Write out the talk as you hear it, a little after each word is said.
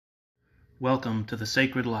Welcome to The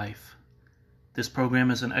Sacred Life. This program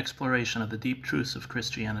is an exploration of the deep truths of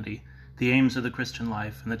Christianity, the aims of the Christian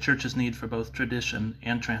life, and the Church's need for both tradition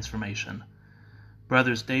and transformation.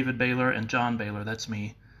 Brothers David Baylor and John Baylor, that's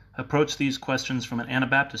me, approach these questions from an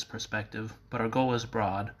Anabaptist perspective, but our goal is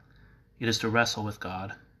broad. It is to wrestle with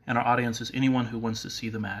God, and our audience is anyone who wants to see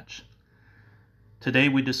the match. Today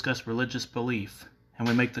we discuss religious belief, and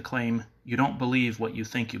we make the claim, you don't believe what you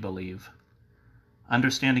think you believe.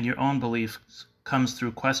 Understanding your own beliefs comes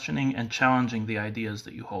through questioning and challenging the ideas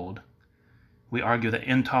that you hold. We argue that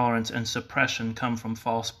intolerance and suppression come from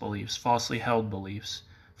false beliefs, falsely held beliefs,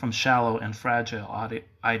 from shallow and fragile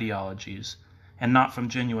ideologies, and not from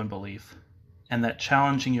genuine belief, and that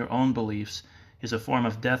challenging your own beliefs is a form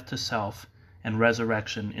of death to self and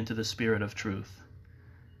resurrection into the spirit of truth.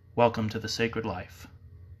 Welcome to the Sacred Life.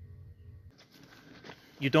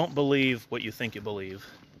 You don't believe what you think you believe.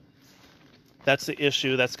 That's the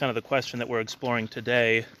issue. That's kind of the question that we're exploring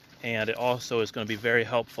today, and it also is going to be very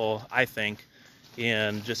helpful, I think,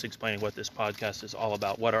 in just explaining what this podcast is all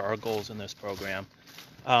about. What are our goals in this program?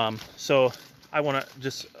 So I want to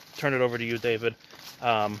just turn it over to you, David.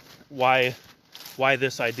 Why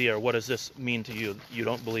this idea, or what does this mean to you? You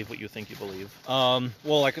don't believe what you think you believe.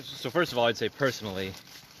 So first of all, I'd say personally,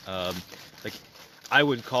 I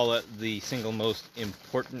would call it the single most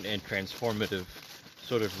important and transformative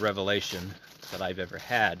sort of revelation that I've ever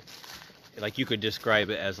had. Like, you could describe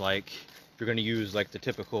it as, like, if you're going to use like the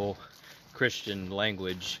typical Christian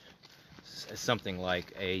language, as something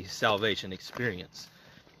like a salvation experience,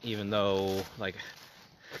 even though, like,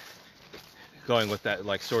 going with that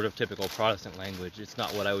like sort of typical Protestant language, it's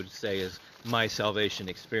not what I would say is my salvation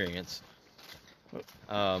experience.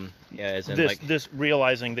 As in, this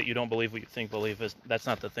realizing that you don't believe what you think believe that's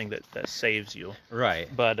not the thing that saves you, right?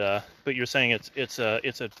 But you're saying it's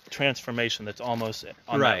a transformation that's almost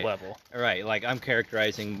on that level, right? Like, I'm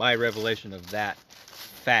characterizing my revelation of that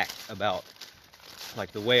fact about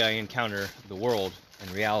like the way I encounter the world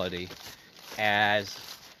and reality as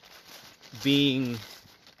being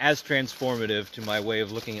as transformative to my way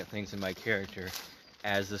of looking at things in my character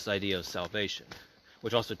as this idea of salvation,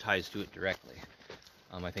 which also ties to it directly.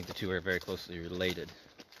 I think the two are very closely related.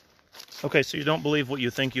 Okay, so you don't believe what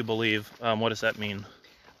you think you believe. What does that mean?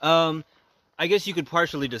 I guess you could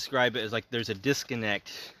partially describe it as like there's a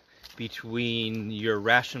disconnect between your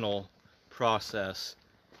rational process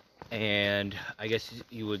and, I guess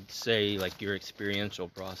you would say, like your experiential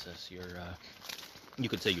process, you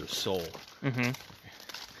could say your soul,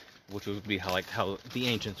 which would be how the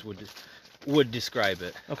ancients would describe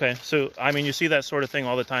it. Okay, so I mean, you see that sort of thing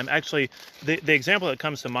all the time. Actually, the example that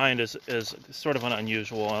comes to mind is sort of an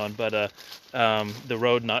unusual one, but The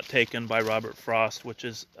Road Not Taken by Robert Frost, which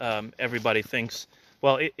is everybody thinks,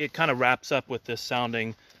 well, it kind of wraps up with this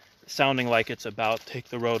sounding like it's about take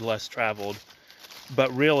the road less traveled,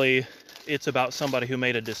 but really it's about somebody who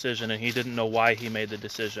made a decision and he didn't know why he made the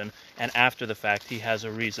decision, and after the fact he has a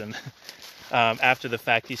reason. After the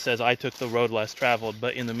fact, he says, I took the road less traveled,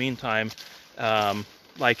 but in the meantime,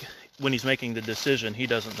 like when he's making the decision, he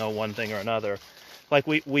doesn't know one thing or another. Like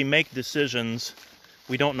we make decisions,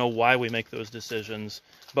 we don't know why we make those decisions,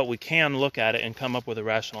 but we can look at it and come up with a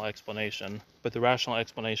rational explanation. But the rational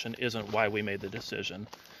explanation isn't why we made the decision.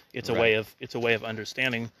 It's a way of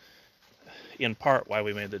understanding, in part, why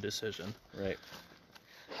we made the decision. Right.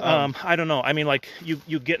 I don't know. I mean, like,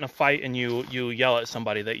 you get in a fight and you yell at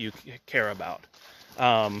somebody that you care about.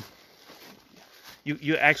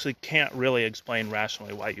 You actually can't really explain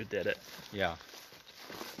rationally why you did it. Yeah.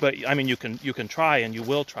 But I mean, you can try, and you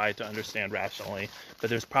will try to understand rationally, but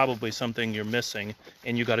there's probably something you're missing,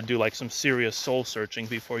 and you got to do like some serious soul searching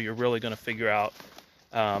before you're really going to figure out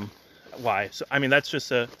why. So I mean, that's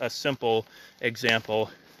just a simple example.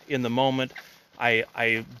 In the moment,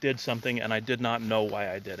 I did something and I did not know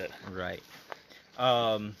why I did it. Right.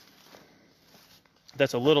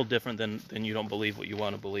 That's a little different than you don't believe what you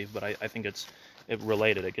want to believe, but I think it's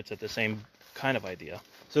related. It gets at the same kind of idea.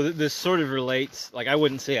 So this sort of relates, like, I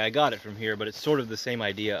wouldn't say I got it from here, but it's sort of the same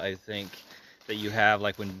idea, I think, that you have,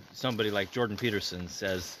 like, when somebody like Jordan Peterson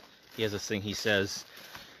says, he has this thing, he says,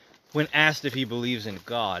 when asked if he believes in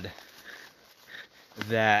God,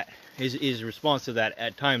 that his response to that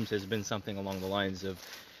at times has been something along the lines of,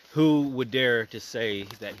 who would dare to say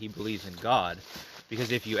that he believes in God?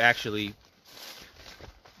 Because if you actually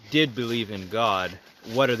did believe in God,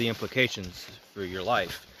 what are the implications for your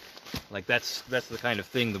life? Like, that's the kind of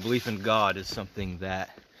thing. The belief in God is something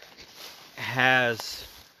that has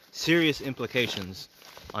serious implications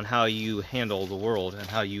on how you handle the world and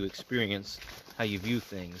how you experience, how you view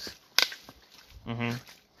things. Mm-hmm.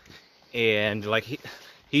 And like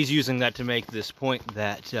he's using that to make this point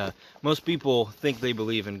that most people think they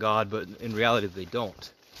believe in God, but in reality they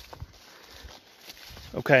don't.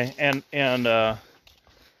 Okay, and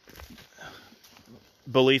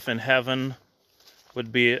belief in heaven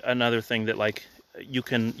would be another thing that like you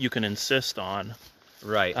can insist on.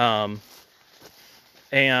 Right.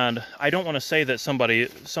 And I don't want to say that somebody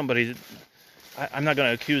I'm not going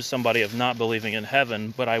to accuse somebody of not believing in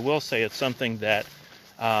heaven, but I will say it's something that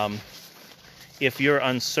if you're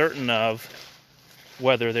uncertain of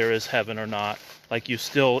whether there is heaven or not, like you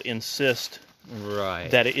still insist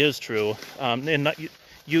that it is true, and not,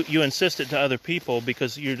 you insist it to other people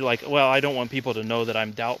because you're like, well, I don't want people to know that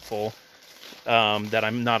I'm doubtful, that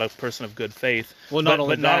I'm not a person of good faith. Well, not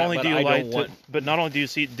only do you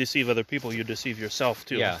deceive other people, you deceive yourself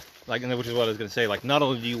too. Yeah, like, which is what I was going to say. Like, not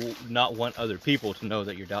only do you not want other people to know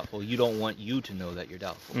that you're doubtful, you don't want you to know that you're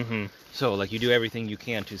doubtful. Mm-hmm. So, like, you do everything you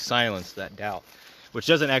can to silence that doubt, which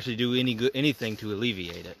doesn't actually do anything to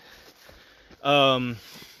alleviate it.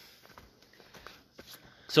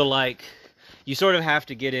 So, like, you sort of have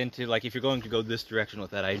to get into, like, if you're going to go this direction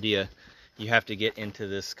with that idea, you have to get into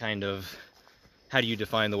this kind of, how do you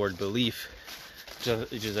define the word belief,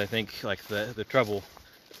 which is I think, like, the trouble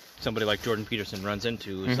somebody like Jordan Peterson runs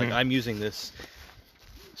into. It's like, I'm using this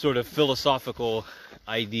sort of philosophical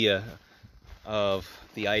idea of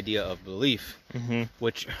belief,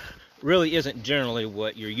 which really isn't generally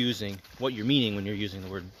what you're meaning when you're using the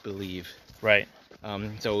word believe. Right.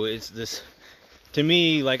 So it's this, to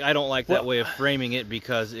me, like, I don't like that way of framing it,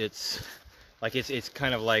 because it's like it's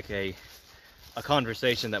kind of like a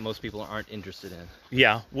conversation that most people aren't interested in.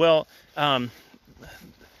 Yeah. Well,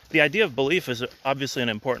 the idea of belief is obviously an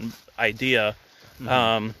important idea.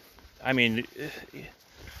 I mean,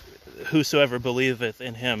 whosoever believeth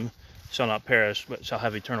in him shall not perish, but shall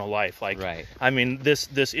have eternal life. Like, right. I mean,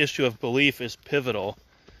 this issue of belief is pivotal,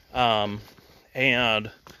 and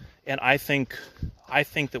I think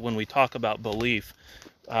that when we talk about belief,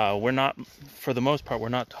 we're not, for the most part, we're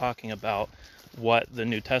not talking about what the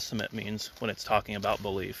New Testament means when it's talking about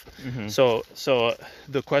belief. So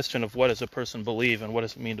the question of what does a person believe and what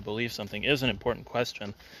does it mean to believe something is an important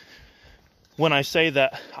question. When I say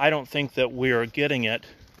that I don't think that we're getting it,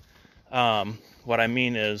 what I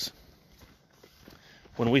mean is,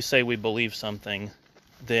 when we say we believe something,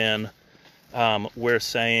 then we're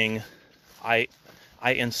saying I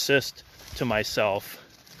insist to myself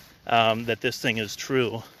that this thing is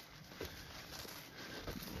true.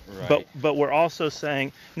 Right. But we're also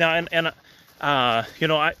saying now, and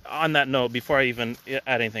on that note, before I even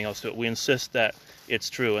add anything else to it, we insist that it's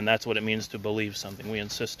true, and that's what it means to believe something. We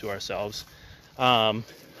insist to ourselves. I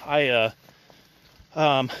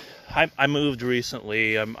moved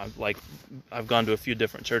recently. I've gone to a few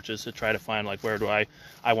different churches to try to find, like, where do I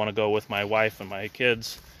want to go with my wife and my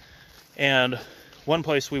kids. And one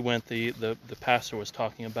place we went, the pastor was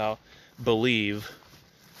talking about believe.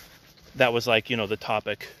 That was, like, the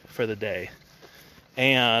topic for the day.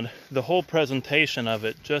 And the whole presentation of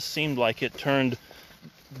it just seemed like it turned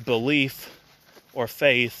belief or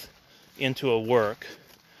faith into a work.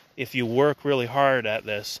 If you work really hard at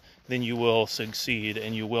this, then you will succeed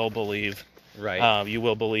and you will believe. Right. You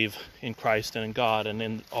will believe in Christ and in God and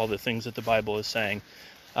in all the things that the Bible is saying.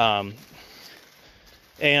 And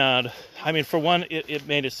I mean, for one, it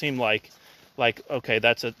made it seem like okay,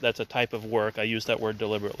 that's a type of work. I use that word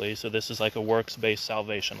deliberately. So this is like a works-based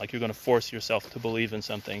salvation. Like, you're going to force yourself to believe in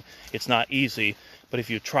something. It's not easy, but if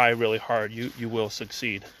you try really hard, you will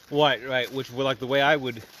succeed. Right. Which, like, the way I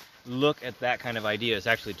would look at that kind of idea is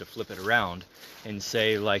actually to flip it around and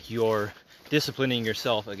say, like, you're disciplining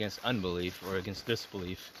yourself against unbelief or against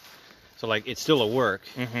disbelief. So, like, it's still a work.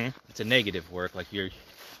 It's a negative work. Like, you're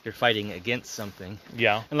fighting against something.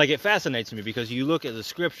 Yeah. And, like, it fascinates me because you look at the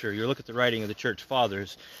scripture, you look at the writing of the church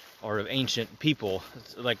fathers or of ancient people,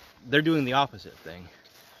 like, they're doing the opposite thing.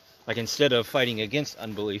 Like, instead of fighting against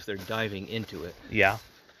unbelief, they're diving into it. Yeah.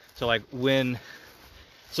 So, like,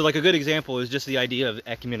 a good example is just the idea of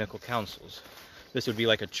ecumenical councils. This would be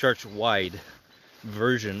like a church-wide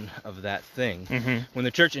version of that thing. When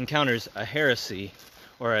the church encounters a heresy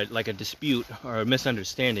or a dispute or a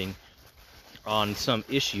misunderstanding on some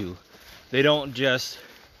issue, they don't just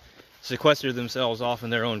sequester themselves off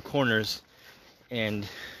in their own corners and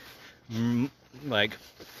like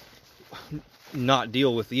not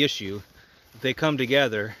deal with the issue. They come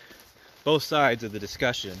together, both sides of the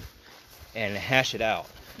discussion, and hash it out.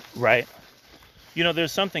 Right.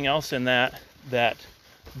 There's something else in that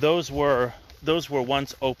those were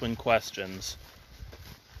once open questions.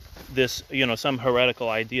 This, some heretical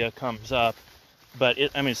idea comes up, but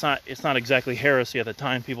it's not exactly heresy at the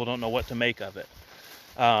time. People don't know what to make of it.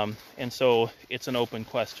 And so it's an open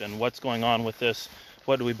question. What's going on with this?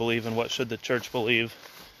 What do we believe, and what should the church believe?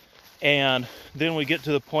 And then we get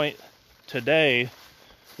to the point today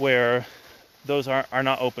where those are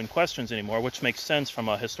not open questions anymore, which makes sense from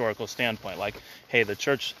a historical standpoint. Like, hey, the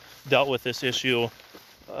church dealt with this issue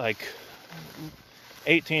like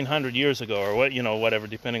 1,800 years ago, or whatever,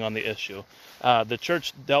 depending on the issue. The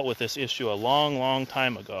church dealt with this issue a long, long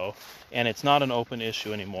time ago, and it's not an open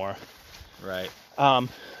issue anymore. Right.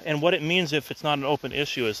 And what it means if it's not an open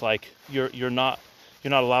issue is like you're not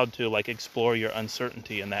allowed to like explore your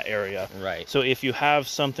uncertainty in that area. Right. So if you have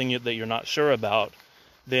something that you're not sure about,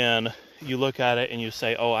 then you look at it and you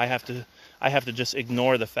say, oh, I have to just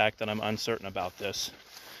ignore the fact that I'm uncertain about this,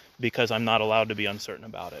 because I'm not allowed to be uncertain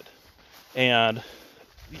about it. And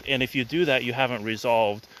if you do that, you haven't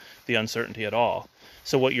resolved the uncertainty at all.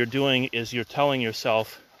 So what you're doing is you're telling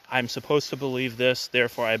yourself, I'm supposed to believe this,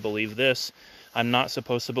 therefore I believe this. I'm not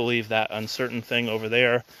supposed to believe that uncertain thing over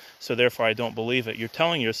there, so therefore I don't believe it. You're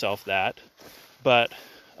telling yourself that, but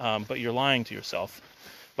you're lying to yourself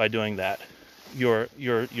by doing that. You're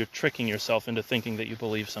tricking yourself into thinking that you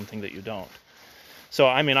believe something that you don't. So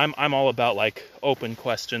I mean, I'm all about like open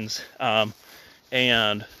questions, and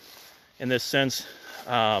in this sense,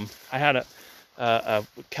 I had a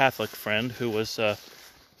Catholic friend who was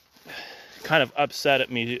kind of upset at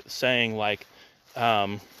me saying like,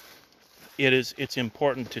 it's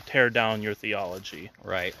important to tear down your theology.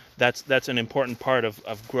 Right. That's an important part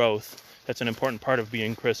of growth. That's an important part of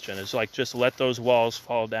being Christian. It's like, just let those walls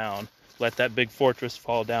fall down, let that big fortress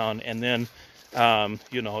fall down, and then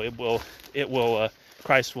it will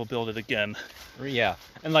Christ will build it again. Yeah.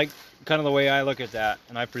 And like kind of the way I look at that,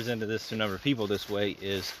 and I presented this to a number of people this way,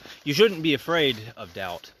 is you shouldn't be afraid of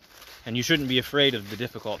doubt. And you shouldn't be afraid of the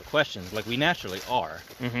difficult questions, like we naturally are.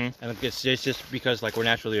 Mm-hmm. And it's just because like we're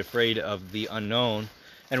naturally afraid of the unknown,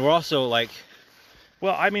 and we're also like,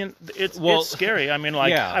 well, I mean, it's scary. I mean, like,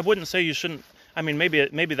 yeah. I wouldn't say you shouldn't. I mean,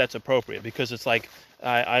 maybe that's appropriate, because it's like,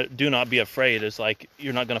 I do not be afraid. Is like,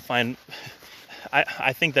 you're not going to find.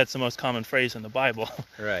 I think that's the most common phrase in the Bible.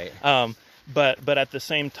 Right. But at the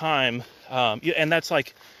same time, and that's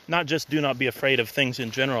like, not just do not be afraid of things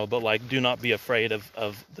in general, but like do not be afraid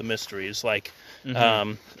of the mysteries, like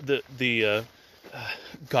the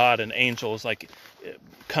God and angels like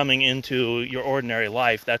coming into your ordinary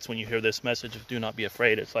life. That's when you hear this message of do not be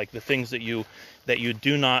afraid. It's like the things that you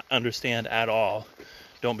do not understand at all.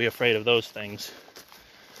 Don't be afraid of those things.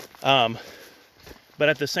 But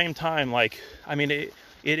at the same time, like, I mean, it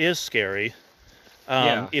is scary.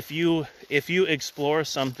 Yeah. If you explore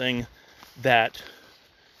something that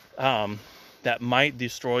might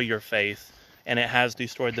destroy your faith, and it has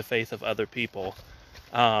destroyed the faith of other people,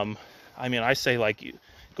 I mean, I say, like,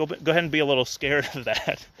 go ahead and be a little scared of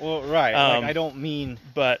that. Well, right. Like, I don't mean,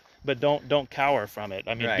 but don't cower from it.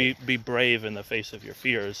 I mean, right. be brave in the face of your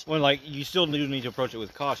fears. Well, like, you still do need to approach it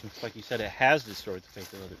with caution, because like you said, it has destroyed the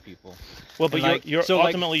faith of other people. Well, but like, you're so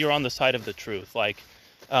ultimately you're on the side of the truth. Like,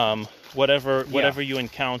 whatever you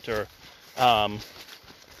encounter,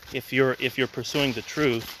 if you're pursuing the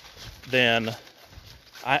truth, then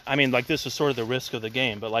I mean, like, this is sort of the risk of the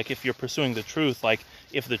game. But like, if you're pursuing the truth, like,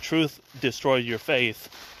 if the truth destroyed your faith,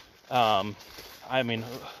 I mean,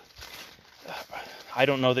 I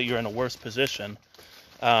don't know that you're in a worse position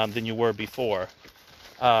than you were before.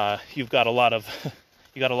 You've got a lot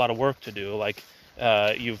of work to do. Like,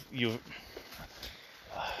 you've.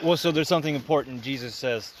 Well, so there's something important Jesus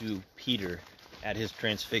says to Peter at his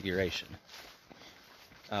transfiguration.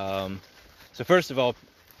 So first of all,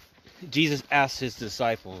 Jesus asks his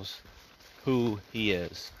disciples who he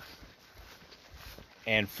is.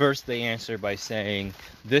 And first they answer by saying,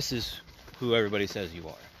 "This is who everybody says you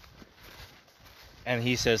are." And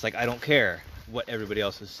he says, like, I don't care what everybody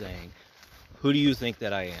else is saying. Who do you think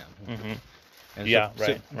that I am? Mm-hmm. And yeah,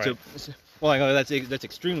 so, right. So, well, I know that's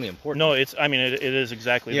extremely important. No, it is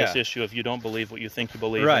exactly this issue of you don't believe what you think you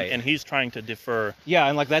believe. Right. And he's trying to defer. Yeah,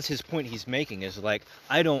 and like that's his point he's making, is like,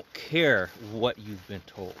 I don't care what you've been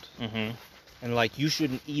told. Mm-hmm. And like, you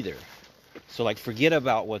shouldn't either. So like, forget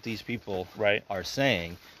about what these people are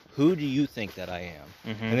saying. Who do you think that I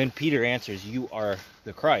am? Mm-hmm. And then Peter answers, you are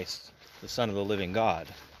the Christ, the Son of the living God.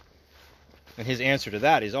 And his answer to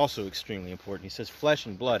that is also extremely important. He says, flesh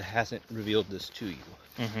and blood hasn't revealed this to you.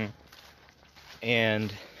 Mm-hmm.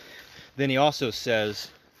 And then he also says,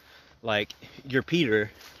 like, you're Peter,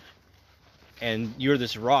 and you're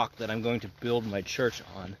this rock that I'm going to build my church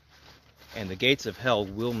on, and the gates of hell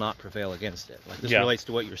will not prevail against it. Like, this relates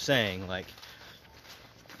to what you're saying. Like,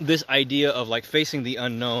 this idea of, like, facing the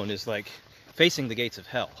unknown is like facing the gates of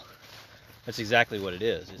hell. That's exactly what it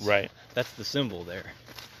is. Right. That's the symbol there.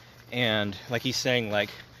 And like he's saying, like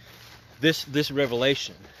this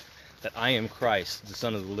revelation that I am Christ, the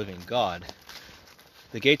Son of the living God,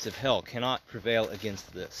 the gates of hell cannot prevail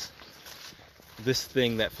against this. This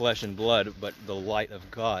thing that flesh and blood, but the light of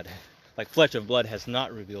God, like flesh and blood has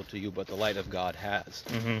not revealed to you, but the light of God has.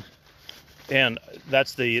 Mm-hmm. And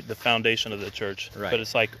that's the foundation of the church. Right. But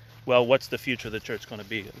it's like, well, what's the future of the church going to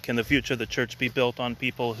be? Can the future of the church be built on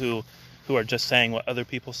people who are just saying what other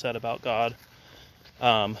people said about God?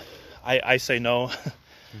 I say no.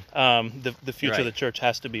 The future of the church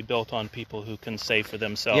has to be built on people who can say for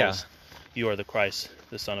themselves, you are the Christ,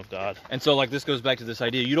 the Son of God. And so, like, this goes back to this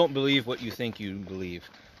idea, you don't believe what you think you believe,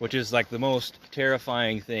 which is, like, the most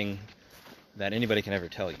terrifying thing that anybody can ever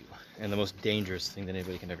tell you, and the most dangerous thing that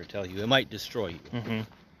anybody can ever tell you. It might destroy you. Mm-hmm.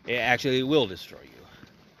 It will destroy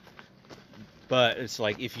you. But it's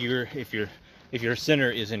like, if your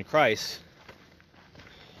sinner is in Christ,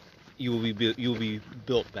 you will be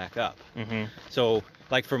built back up. Mm-hmm. So,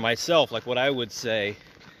 like, for myself, like, what I would say,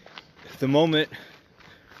 the moment,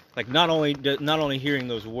 like, not only hearing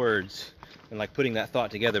those words and like putting that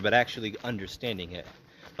thought together, but actually understanding it,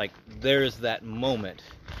 like, there's that moment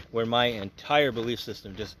where my entire belief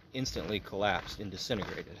system just instantly collapsed and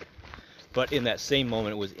disintegrated. But in that same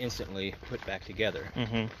moment, it was instantly put back together.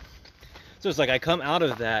 Mm-hmm. So it's like I come out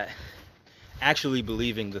of that actually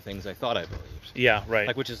believing the things I thought I believed. Yeah, right.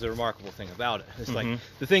 Like, which is the remarkable thing about it. It's Mm-hmm. like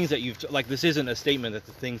the things that like, this isn't a statement that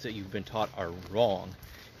the things that you've been taught are wrong.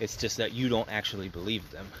 It's just that you don't actually believe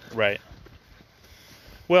them. Right.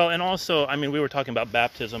 Well, and also, I mean, we were talking about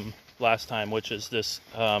baptism last time, which is this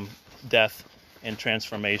death and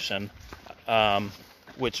transformation,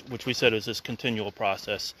 which we said is this continual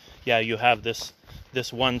process. Yeah, you have this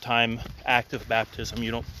one-time act of baptism.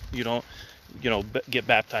 You don't get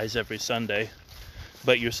baptized every Sunday,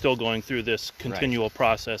 but you're still going through this continual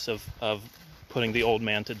process of putting the old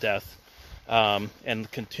man to death, and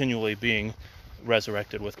continually being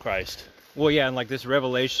resurrected with Christ. Well, yeah, and like this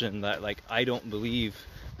revelation that, like, I don't believe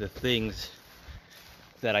the things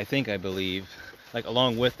that I think I believe, like,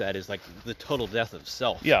 along with that is like the total death of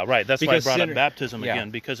self. Yeah, right. That's why I brought up baptism yeah. again,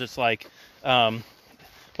 because it's like,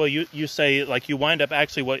 well, you say, like, you wind up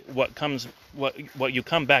actually what you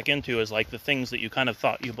come back into is like the things that you kind of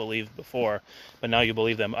thought you believed before, but now you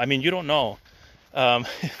believe them. I mean, you don't know.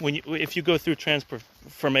 If you go through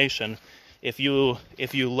transformation, if you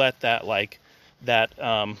let that, like, that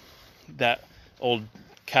old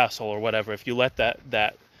castle or whatever, if you let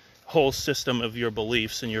that whole system of your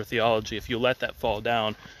beliefs and your theology, if you let that fall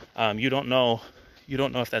down, you don't know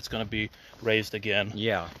if that's going to be raised again.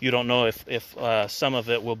 Yeah. You don't know if some of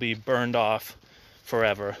it will be burned off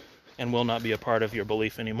forever and will not be a part of your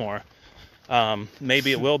belief anymore.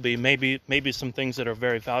 Maybe it will be. Maybe some things that are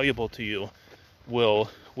very valuable to you will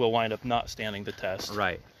wind up not standing the test.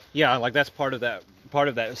 Right. Yeah, like that's part of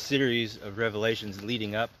that series of revelations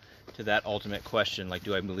leading up to that ultimate question, like,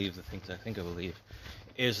 do I believe the things I think I believe?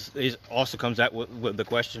 Is also comes out with the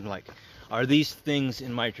question, like, are these things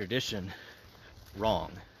in my tradition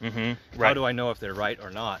wrong? Mm-hmm. Right. How do I know if they're right or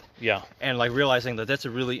not? Yeah. And like realizing that that's a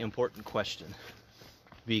really important question,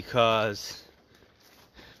 because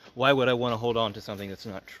why would I want to hold on to something that's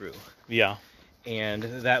not true? Yeah. And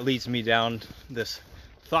that leads me down this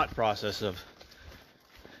thought process of,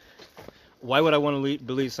 why would I want to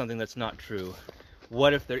believe something that's not true?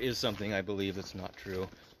 What if there is something I believe that's not true?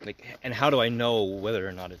 Like, and how do I know whether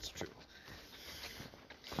or not it's true?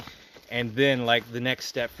 And then, like, the next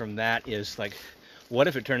step from that is, like, what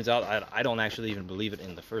if it turns out I don't actually even believe it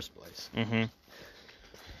in the first place? Mm-hmm.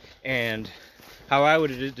 And how I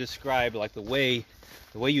would describe, like, the way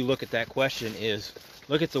you look at that question is,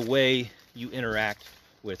 look at the way you interact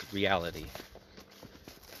with reality.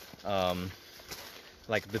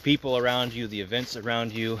 Like the people around you, the events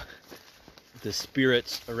around you, the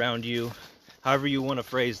spirits around you, however you want to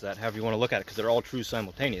phrase that, however you want to look at it, because they're all true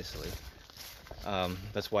simultaneously.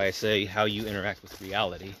 That's why I say how you interact with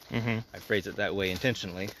reality. Mm-hmm. I phrase it that way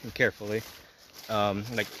intentionally and carefully.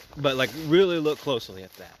 But really look closely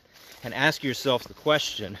at that and ask yourself the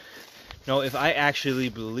question, if I actually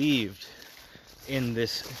believed in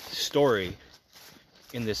this story,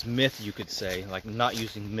 in this myth, you could say, like, not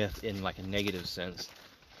using myth in like a negative sense,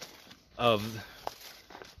 of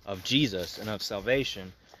Jesus and of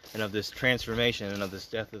salvation and of this transformation and of this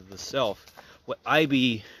death of the self, would I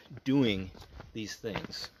be doing these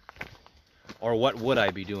things? Or what would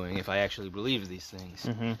I be doing if I actually believed these things?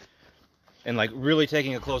 Mm-hmm. And like really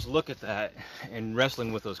taking a close look at that and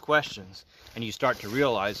wrestling with those questions, and you start to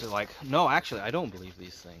realize that, like, no, actually I don't believe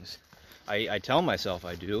these things. I tell myself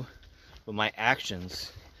I do, but my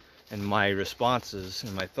actions and my responses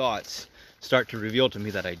and my thoughts start to reveal to me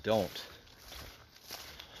that I don't.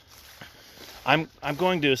 I'm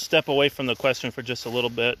going to step away from the question for just a little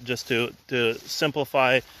bit, just to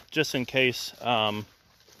simplify, just in case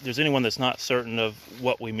there's anyone that's not certain of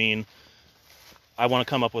what we mean. I want to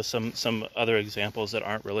come up with some other examples that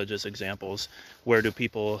aren't religious examples. Where do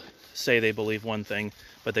people say they believe one thing,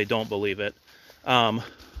 but they don't believe it?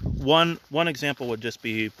 One example would just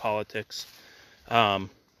be politics.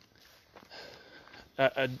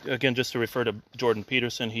 Again, just to refer to Jordan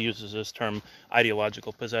Peterson, he uses this term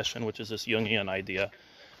ideological possession, which is this Jungian idea.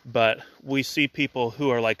 But we see people who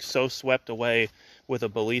are like so swept away with a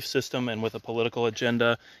belief system and with a political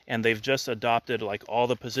agenda, and they've just adopted like all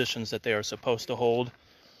the positions that they are supposed to hold,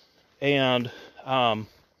 and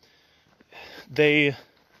they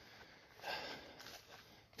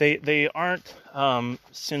aren't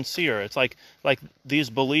sincere. It's like these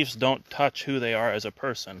beliefs don't touch who they are as a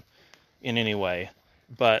person in any way,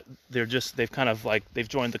 but they've kind of like, they've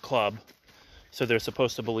joined the club, so they're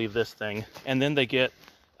supposed to believe this thing, and then they get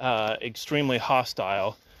extremely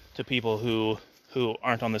hostile to people who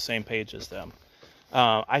aren't on the same page as them.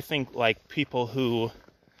 I think like people who,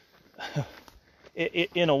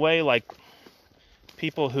 in a way, like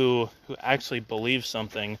people who actually believe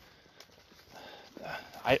something,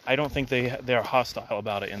 I don't think they're hostile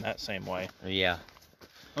about it in that same way. Yeah.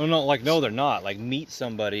 Oh no, like no, they're not. Like meet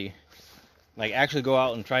somebody, like actually go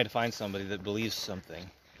out and try to find somebody that believes something,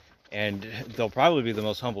 and they'll probably be the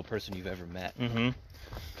most humble person you've ever met. Mm-hmm.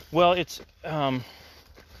 Well, it's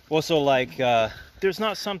well, so like there's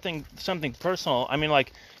not something personal. I mean,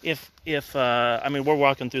 like if I mean, we're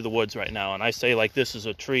walking through the woods right now, and I say like this is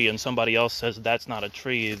a tree, and somebody else says that's not a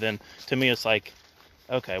tree, then to me it's like,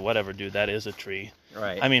 okay, whatever, dude, that is a tree.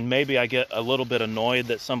 Right. I mean, maybe I get a little bit annoyed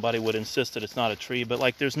that somebody would insist that it's not a tree, but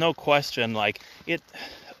like there's no question, like it.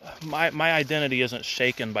 My identity isn't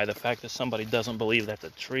shaken by the fact that somebody doesn't believe that's a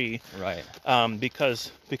tree. Right.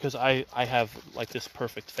 Because I have like this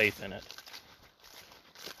perfect faith in it.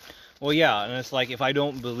 Well, yeah, and it's like if I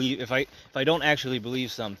don't actually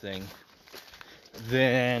believe something,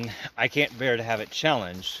 then I can't bear to have it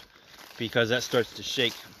challenged, because that starts to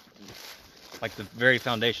shake like the very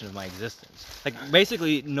foundation of my existence. Like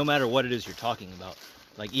basically, no matter what it is you're talking about,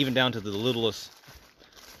 like even down to the littlest,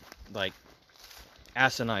 like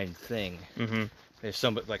asinine thing. Mm-hmm. If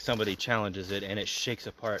somebody challenges it and it shakes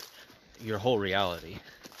apart your whole reality.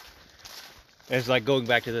 It's like going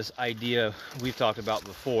back to this idea we've talked about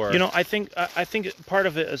before. You know, I think part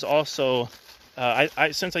of it is also,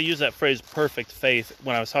 since I use that phrase "perfect faith"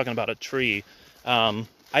 when I was talking about a tree, I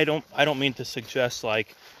don't mean to suggest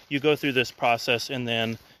like you go through this process and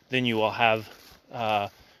then you will have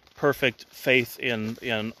perfect faith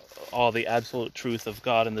in all the absolute truth of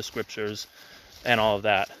God and the Scriptures and all of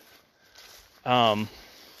that.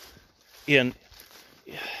 In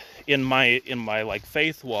my like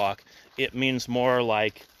faith walk, it means more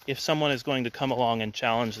like if someone is going to come along and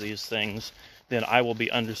challenge these things, then I will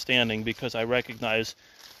be understanding, because I recognize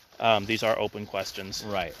these are open questions.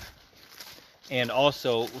 Right. And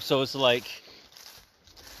also, so it's like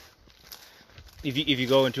if you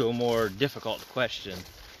go into a more difficult question,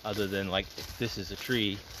 other than like if this is a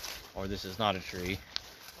tree or this is not a tree,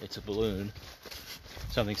 it's a balloon,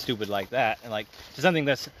 something stupid like that, and like to something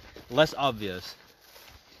that's less obvious,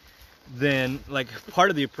 then like part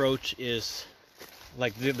of the approach is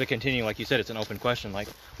like the continuing, like you said, it's an open question, like,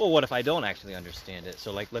 well, what if I don't actually understand it?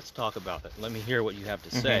 So like, let's talk about it, let me hear what you have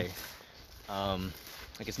to say.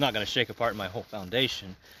 Like it's not going to shake apart my whole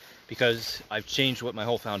foundation, because I've changed what my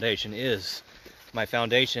whole foundation is. My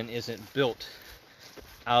foundation isn't built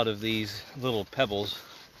out of these little pebbles.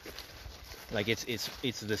 Like it's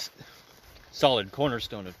this solid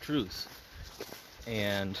cornerstone of truth.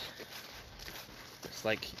 And it's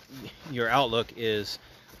like your outlook is,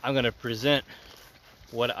 I'm going to present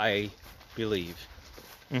what I believe,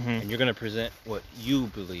 and you're going to present what you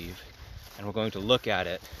believe, and we're going to look at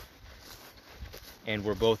it, and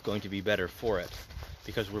we're both going to be better for it,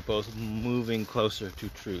 because we're both moving closer to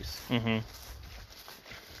truth.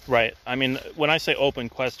 Right. I mean, when I say open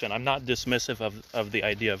question, I'm not dismissive of the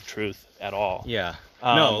idea of truth at all. Yeah.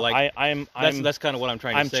 No, like that's kind of what I'm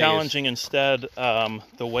trying to say. I'm challenging instead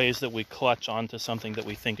the ways that we clutch onto something that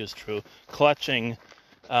we think is true. Clutching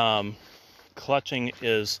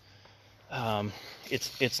is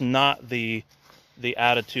it's not the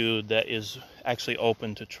attitude that is actually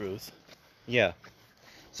open to truth. Yeah.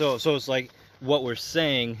 So it's like what we're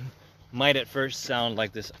saying might at first sound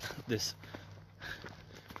like this.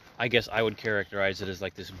 I guess I would characterize it as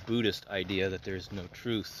like this Buddhist idea that there's no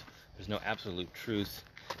truth. There's no absolute truth.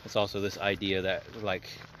 It's also this idea that like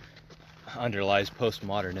underlies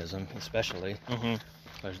postmodernism, especially.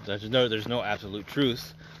 There's no absolute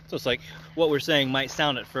truth. So it's like what we're saying might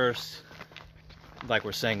sound at first like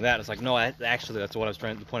we're saying that. It's like, no, actually, that's what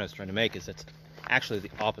the point I was trying to make is it's actually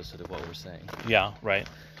the opposite of what we're saying. Yeah, right.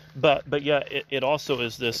 But yeah, it also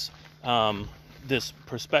is this this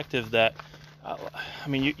perspective that I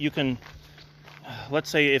mean, you can, let's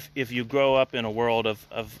say if you grow up in a world of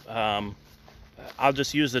I'll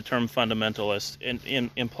just use the term fundamentalist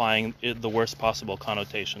in implying the worst possible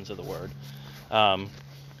connotations of the word.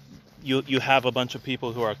 You have a bunch of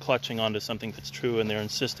people who are clutching onto something that's true, and they're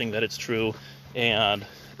insisting that it's true, and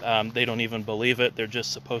they don't even believe it. They're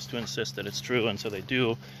just supposed to insist that it's true, and so they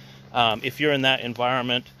do. If you're in that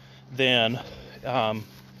environment, then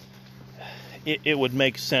it would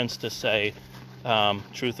make sense to say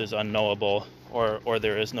truth is unknowable, or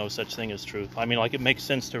there is no such thing as truth. I mean, like, it makes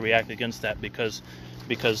sense to react against that because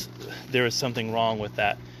there is something wrong with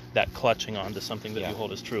that clutching onto something that you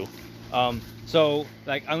hold as true. So,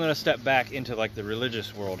 like, I'm going to step back into, like, the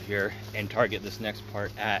religious world here and target this next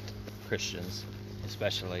part at Christians,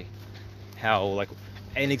 especially. How, like,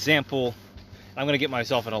 an example, I'm going to get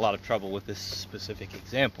myself in a lot of trouble with this specific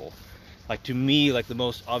example. Like, to me, like, the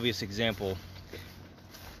most obvious example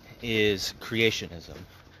is creationism.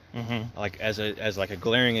 Like, as like a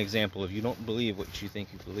glaring example of you don't believe what you think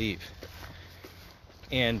you believe.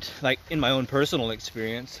 And, like, in my own personal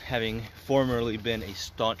experience, having formerly been a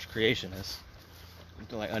staunch creationist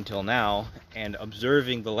until now, and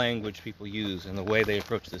observing the language people use and the way they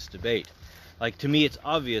approach this debate, like, to me it's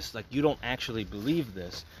obvious, like, you don't actually believe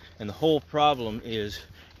this, and the whole problem is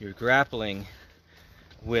you're grappling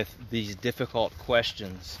with these difficult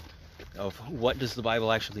questions of what does the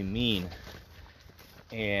Bible actually mean,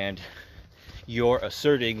 and you're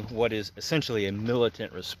asserting what is essentially a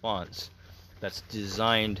militant response that's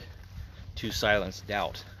designed to silence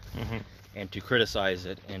doubt and to criticize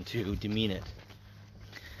it and to demean it.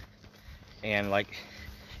 And, like,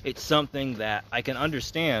 it's something that I can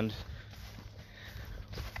understand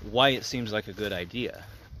why it seems like a good idea.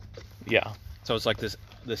 Yeah. So it's like this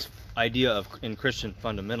idea of, in Christian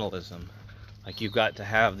fundamentalism, like, you've got to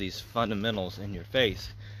have these fundamentals in your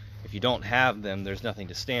faith. If you don't have them, there's nothing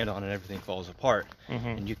to stand on and everything falls apart.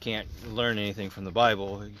 And you can't learn anything from the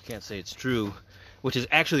Bible. You can't say it's true, which is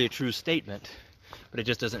actually a true statement, but it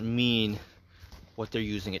just doesn't mean what they're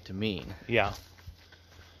using it to mean. Yeah.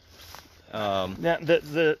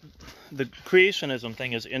 The creationism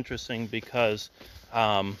thing is interesting because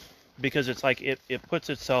it's like it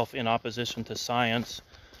puts itself in opposition to science,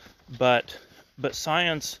 but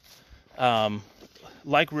science,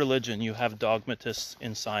 like religion, you have dogmatists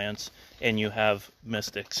in science and you have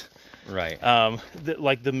mystics. Right.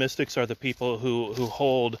 Like, the mystics are the people who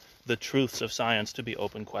hold the truths of science to be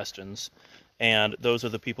open questions, and those are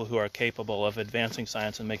the people who are capable of advancing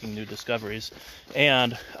science and making new discoveries.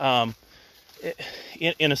 And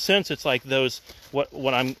in a sense, it's like those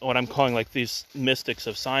what I'm calling, like, these mystics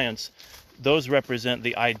of science. Those represent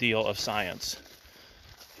the ideal of science,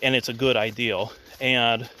 and it's a good ideal.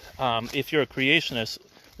 And if you're a creationist,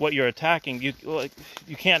 what you're attacking, you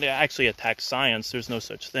can't actually attack science. There's no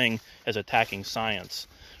such thing as attacking science,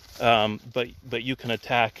 but you can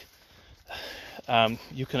attack the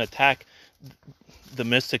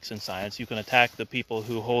mystics in science. You can attack the people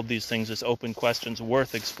who hold these things as open questions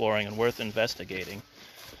worth exploring and worth investigating.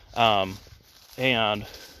 Like,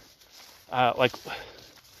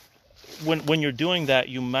 when you're doing that,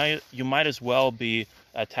 you might as well be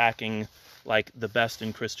attacking, like, the best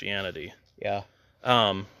in Christianity. Yeah.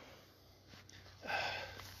 I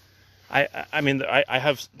mean, I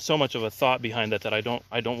have so much of a thought behind that I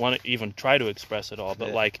don't want to even try to express it all.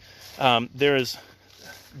 But like, there is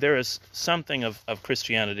something of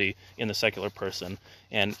Christianity in the secular person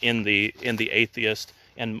and in the atheist,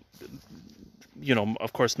 and, you know,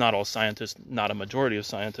 of course, not all scientists, not a majority of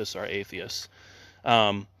scientists are atheists.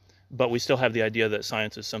 But we still have the idea that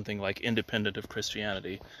science is something, like, independent of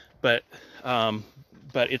Christianity. But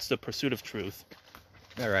it's the pursuit of truth.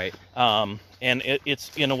 All right. And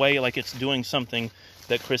it's, in a way, like, it's doing something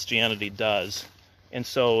that Christianity does, and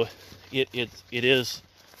so it is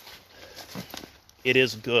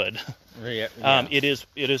good. Yeah. It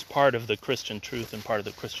is part of the Christian truth and part of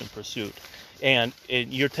the Christian pursuit, and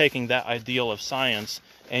you're taking that ideal of science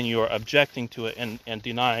and you're objecting to it and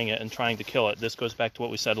denying it and trying to kill it. This goes back to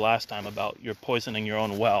what we said last time about you're poisoning your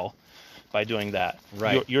own well by doing that.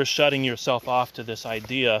 Right. You're shutting yourself off to this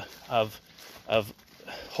idea of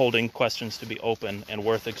holding questions to be open and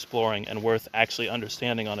worth exploring and worth actually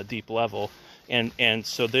understanding on a deep level, and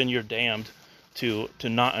so then you're damned to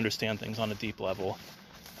not understand things on a deep level.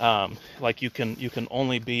 Like, you can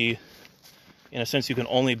only be in a sense, you can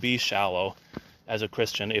only be shallow as a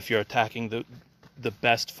Christian if you're attacking the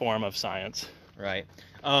best form of science. Right.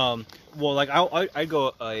 Well, like I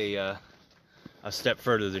go a step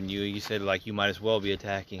further than you. You said like you might as well be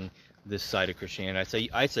attacking this side of Christianity.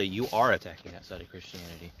 I'd say you are attacking that side of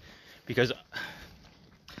Christianity, because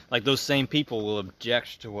like those same people will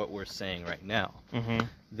object to what we're saying right now. Mm-hmm.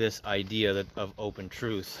 This idea of open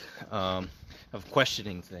truth, of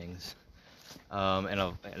questioning things, and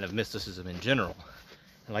of mysticism in general.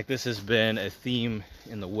 And like this has been a theme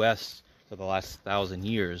in the West for the last 1,000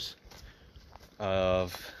 years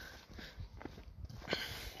of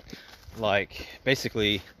like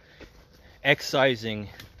basically excising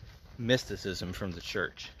mysticism from the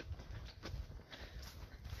church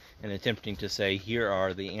and attempting to say, here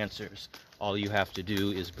are the answers, all you have to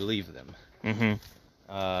do is believe them.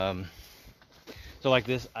 Mm-hmm. So like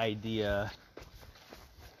this idea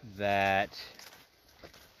that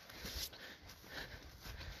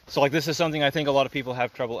this is something I think a lot of people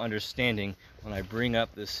have trouble understanding when I bring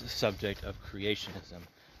up this subject of creationism.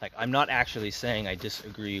 Like, I'm not actually saying I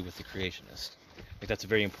disagree with the creationists. Like, that's a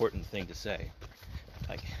very important thing to say.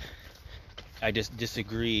 Like, I just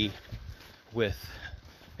disagree with,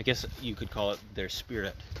 I guess you could call it their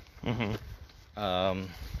spirit. Mm-hmm.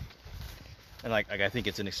 And like I think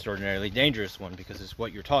it's an extraordinarily dangerous one, because it's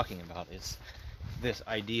what you're talking about. It's this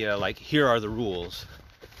idea, like, here are the rules,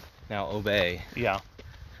 now obey. Yeah.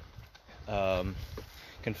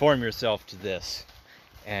 Conform yourself to this,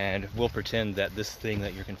 and we'll pretend that this thing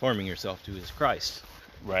that you're conforming yourself to is Christ.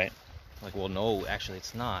 Right. Like, well, no, actually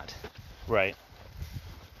it's not. Right.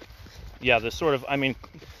 Yeah, the sort of, I mean,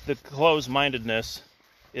 the closed-mindedness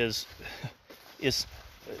is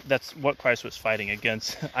that's what Christ was fighting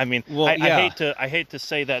against. I mean, well, I hate to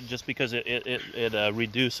say that just because it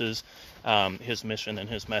reduces his mission and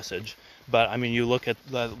his message. But I mean, you look at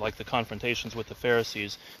the confrontations with the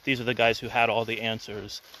Pharisees. These are the guys who had all the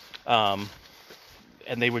answers, and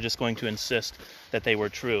they were just going to insist that they were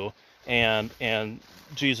true. And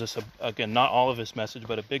Jesus, again, not all of his message,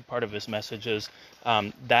 but a big part of his message is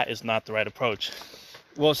that is not the right approach.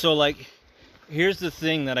 Well, so like, here's the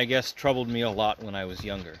thing that I guess troubled me a lot when I was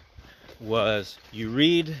younger, was you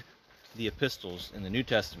read the epistles in the New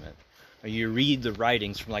Testament, or you read the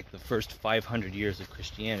writings from like the first 500 years of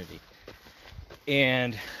Christianity,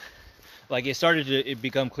 and like it started to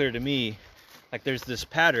become clear to me, like there's this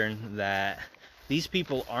pattern that these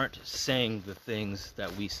people aren't saying the things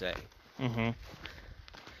that we say. Mm-hmm.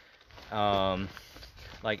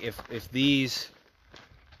 Like if this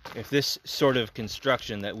sort of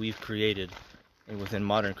construction that we've created within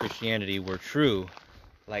modern Christianity were true,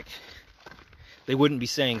 like they wouldn't be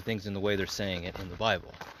saying things in the way they're saying it in the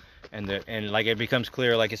Bible. And like it becomes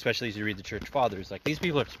clear, like especially as you read the Church Fathers, like these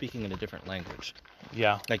people are speaking in a different language.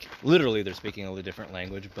 Yeah. Like literally they're speaking in a different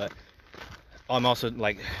language, but I'm also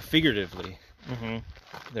like figuratively. Mm-hmm.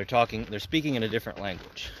 They're speaking in a different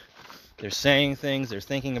language. They're saying things, they're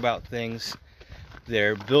thinking about things,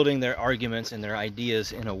 they're building their arguments and their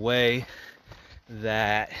ideas in a way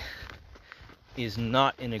that is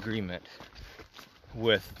not in agreement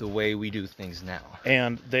with the way we do things now.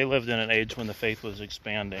 And they lived in an age when the faith was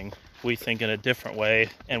expanding. We think in a different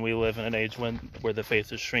way, and we live in an age where the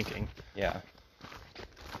faith is shrinking. Yeah.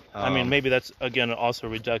 I mean, maybe that's, again, also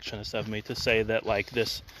reductionist of me to say that, like,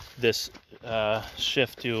 this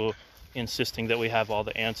shift to insisting that we have all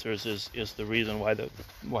the answers is the reason why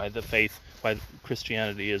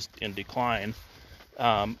Christianity is in decline.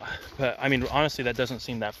 But, I mean, honestly, that doesn't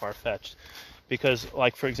seem that far-fetched. Because,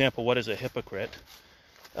 like, for example, what is a hypocrite?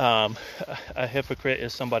 A hypocrite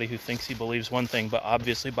is somebody who thinks he believes one thing, but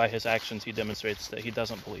obviously by his actions he demonstrates that he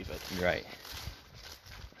doesn't believe it. Right.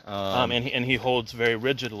 And he holds very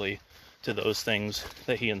rigidly to those things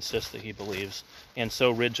that he insists that he believes, and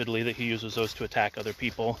so rigidly that he uses those to attack other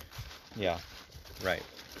people. Yeah. Right.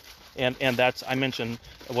 And that's, I mentioned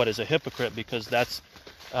what is a hypocrite because that's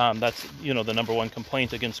the number one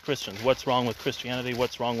complaint against Christians. What's wrong with Christianity?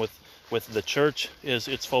 What's wrong with the church? Is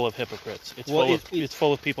it's full of hypocrites. It's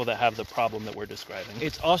full of people that have the problem that we're describing.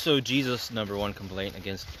 It's also Jesus' number one complaint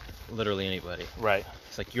against literally anybody. Right.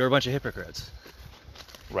 It's like, you're a bunch of hypocrites.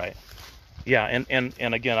 Right. Yeah,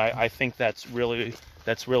 and again, I think that's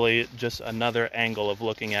really just another angle of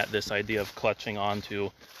looking at this idea of clutching on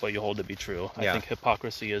to what you hold to be true. I think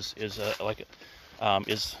hypocrisy is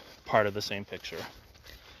part of the same picture.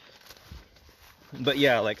 But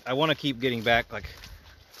yeah, like I want to keep getting back, like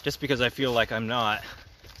just because I feel like I'm not,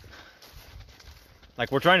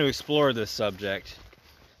 like we're trying to explore this subject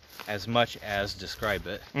as much as describe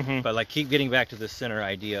it, but like keep getting back to the center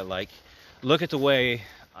idea, like look at the way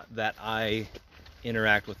that I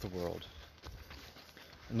interact with the world.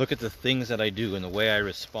 look at the things that I do and the way I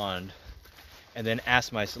respond, and then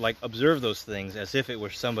ask myself, like, observe those things as if it were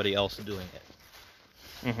somebody else doing it.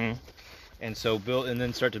 Mm-hmm. And so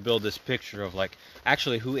then start to build this picture of, like,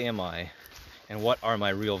 actually, who am I, and what are my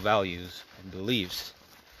real values and beliefs?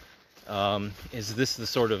 Is this the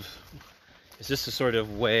sort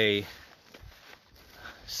of way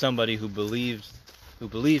somebody who believes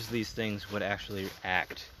these things would actually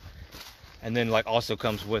act? And then, like, also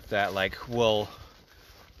comes with that, like, well,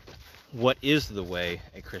 what is the way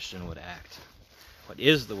a Christian would act? What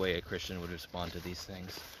is the way a Christian would respond to these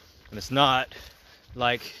things? And it's not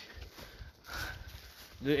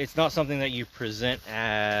something that you present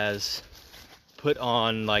as put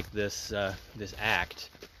on like this act,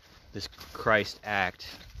 this Christ act,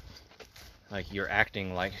 like you're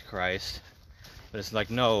acting like Christ, but it's like,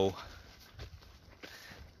 no,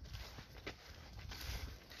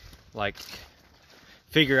 like,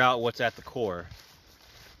 figure out what's at the core.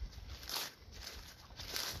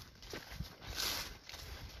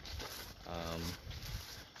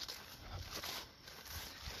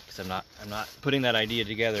 Because I'm not putting that idea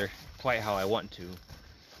together quite how I want to.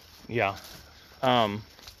 Yeah.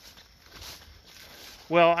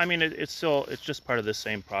 Well, I mean, it's just part of the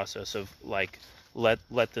same process of, like, let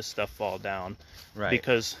this stuff fall down, Right?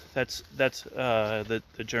 Because that's the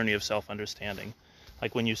journey of self-understanding.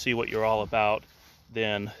 Like, when you see what you're all about,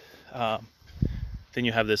 then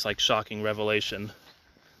you have this, like, shocking revelation,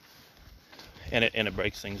 and it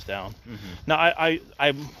breaks things down. Mm-hmm. Now,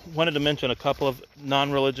 I wanted to mention a couple of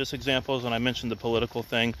non-religious examples, and I mentioned the political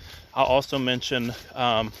thing. I'll also mention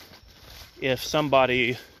if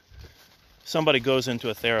somebody goes into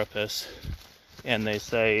a therapist and they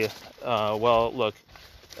say, well, look,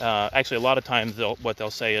 actually, a lot of times what they'll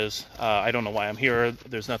say is, I don't know why I'm here.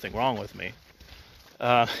 There's nothing wrong with me.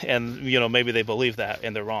 And, maybe they believe that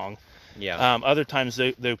and they're wrong. Yeah. Other times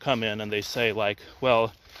they come in and they say, like,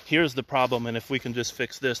 well, here's the problem, and if we can just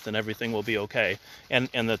fix this, then everything will be okay. And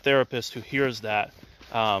the therapist who hears that,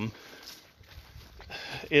 that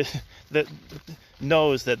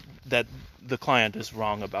knows that the client is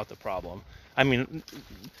wrong about the problem. I mean,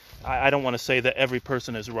 I don't want to say that every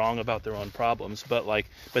person is wrong about their own problems, but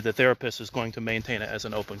the therapist is going to maintain it as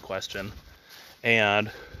an open question,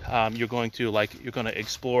 and you're going to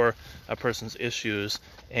explore a person's issues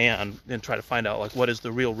and then try to find out, like, what is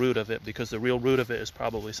the real root of it, because the real root of it is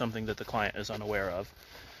probably something that the client is unaware of.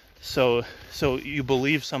 So you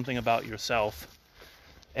believe something about yourself,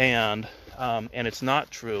 and it's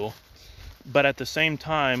not true, but at the same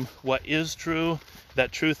time, what is true,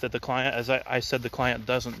 that truth that the client, as I said, the client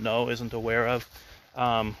doesn't know, isn't aware of,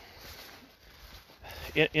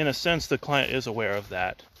 in a sense, the client is aware of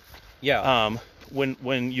that. Yeah.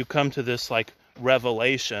 When you come to this, like,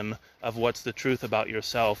 revelation of what's the truth about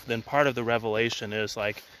yourself, then part of the revelation is,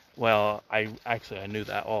 like, well, I knew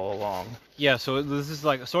that all along. Yeah, so this is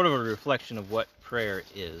like sort of a reflection of what prayer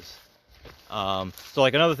is. So,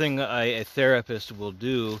 like, another thing a therapist will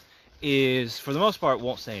do is, for the most part,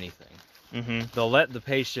 won't say anything. Mm-hmm. They'll let the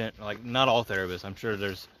patient, like, not all therapists, I'm sure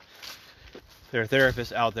there are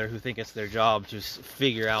therapists out there who think it's their job to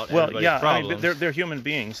figure out everybody's problems. I mean, they're human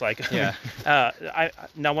beings. Like, yeah.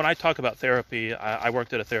 Now, when I talk about therapy, I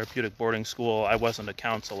worked at a therapeutic boarding school. I wasn't a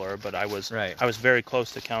counselor, but I was very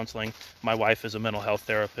close to counseling. My wife is a mental health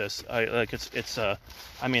therapist. I'm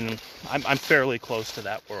fairly close to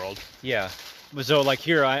that world. Yeah, but so, like,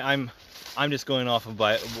 here I'm just going off of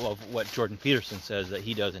what Jordan Peterson says that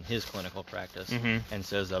he does in his clinical practice, mm-hmm. and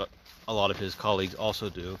says that a lot of his colleagues also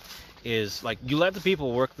do, is, like, you let the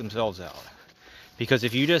people work themselves out. Because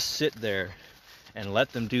if you just sit there and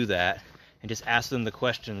let them do that, and just ask them the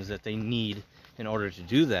questions that they need in order to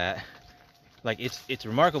do that, like, it's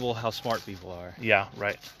remarkable how smart people are. Yeah,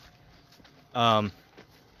 right.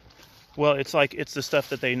 Well, it's like, it's the stuff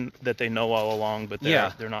that they know all along, but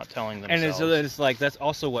they're not telling themselves. And it's like, that's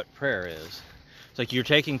also what prayer is. It's like you're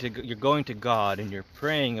going to God and you're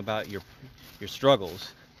praying about your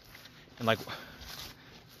struggles, and, like,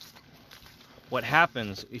 what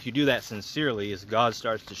happens if you do that sincerely is God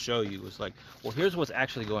starts to show you, it's like, well, here's what's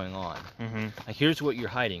actually going on. Mm-hmm. Like, here's what you're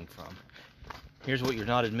hiding from. Here's what you're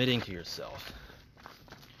not admitting to yourself.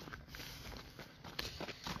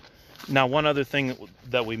 Now, one other thing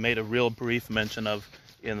that we made a real brief mention of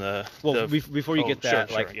in the... before you get that,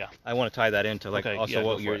 sure, yeah. I want to tie that into, like, okay,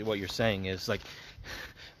 also yeah, what you're saying is, like,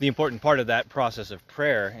 the important part of that process of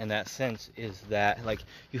prayer in that sense is that, like,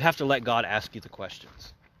 you have to let God ask you the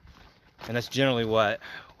questions. And that's generally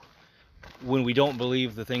when we don't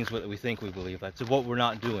believe the things that we think we believe, that's what we're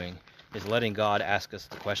not doing, is letting God ask us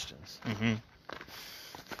the questions. Mm-hmm.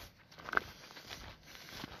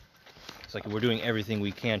 It's like we're doing everything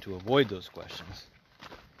we can to avoid those questions,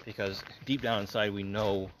 because deep down inside we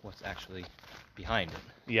know what's actually behind it.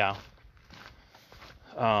 Yeah.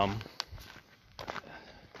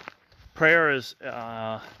 Prayer is.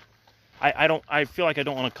 I feel like I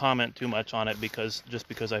don't want to comment too much on it because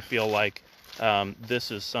I feel like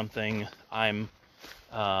this is something I'm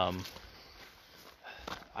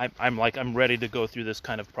ready to go through this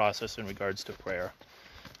kind of process in regards to prayer.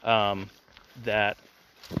 That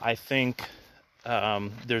I think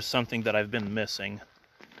there's something that I've been missing,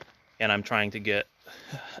 and I'm trying to get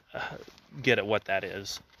at what that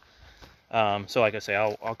is. So like I say,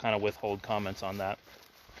 I'll kind of withhold comments on that.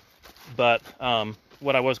 But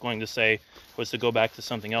what I was going to say was to go back to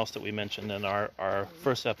something else that we mentioned in our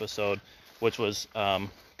first episode, which was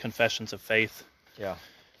confessions of faith. Yeah.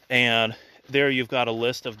 And there you've got a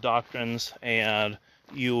list of doctrines, and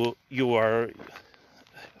you are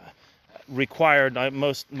required.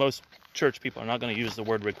 Most church people are not going to use the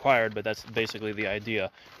word required, but that's basically the idea.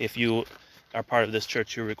 If you are part of this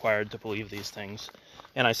church, you're required to believe these things.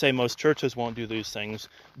 And I say most churches won't do these things,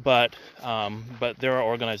 but there are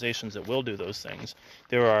organizations that will do those things.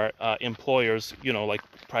 There are employers, like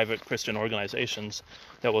private Christian organizations,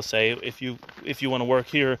 that will say, if you want to work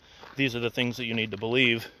here, these are the things that you need to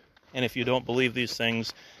believe, and if you don't believe these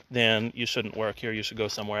things, then you shouldn't work here. You should go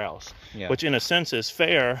somewhere else. Yeah. Which, in a sense, is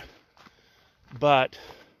fair. But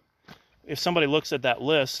if somebody looks at that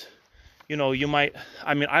list, you might.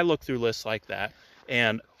 I mean, I look through lists like that,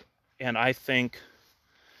 and I think,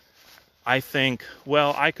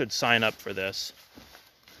 well, I could sign up for this.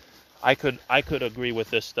 I could agree with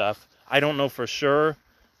this stuff. I don't know for sure,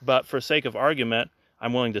 but for sake of argument,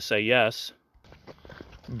 I'm willing to say yes.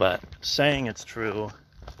 But saying it's true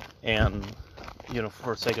and,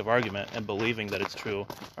 for sake of argument and believing that it's true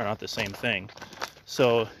are not the same thing.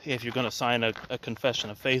 So if you're going to sign a confession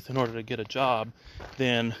of faith in order to get a job,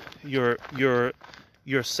 then you're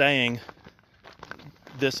saying,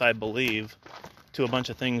 this I believe, to a bunch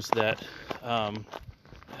of things that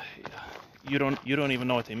you don't even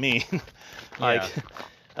know what they mean. Like,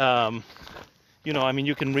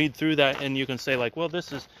 you can read through that and you can say, like, well,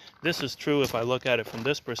 this is true if I look at it from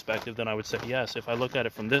this perspective, then I would say yes. If I look at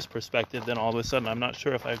it from this perspective, then all of a sudden I'm not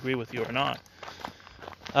sure if I agree with you or not.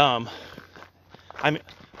 I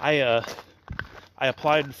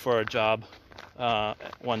applied for a job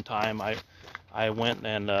one time. I went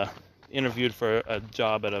and interviewed for a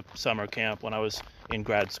job at a summer camp when I was in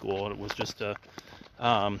grad school. It was just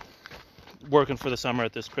working for the summer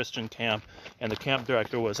at this Christian camp, and the camp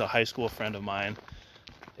director was a high school friend of mine,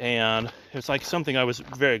 and it's like something I was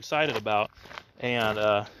very excited about, and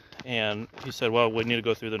he said, well, we need to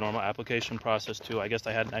go through the normal application process too. I guess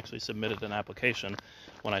I hadn't actually submitted an application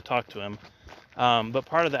when I talked to him, but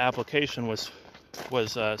part of the application was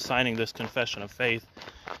signing this confession of faith.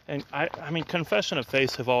 And I mean, confession of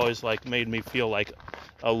faith have always made me feel like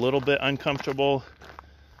a little bit uncomfortable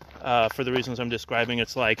for the reasons I'm describing.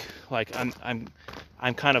 It's like I'm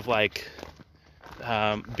kind of like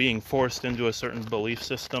being forced into a certain belief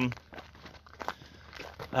system.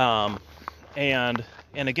 And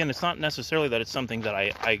again, it's not necessarily that it's something that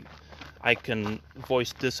I can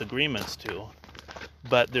voice disagreements to,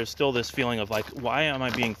 but there's still this feeling of like, why am I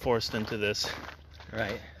being forced into this?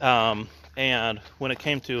 Right. And when it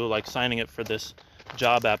came to signing it for this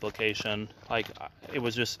job application, it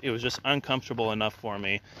was just uncomfortable enough for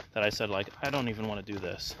me that I said, I don't even want to do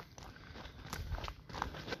this.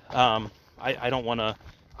 I don't want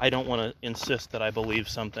to insist that I believe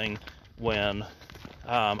something when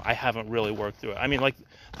I haven't really worked through it. I mean,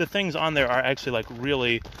 the things on there are actually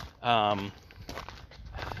really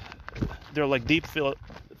they're deep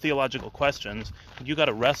theological questions. You got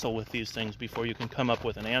to wrestle with these things before you can come up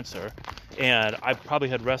with an answer. And I probably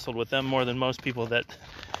had wrestled with them more than most people that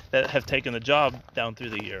have taken the job down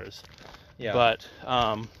through the years. Yeah.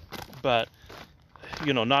 But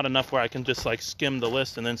not enough where I can just skim the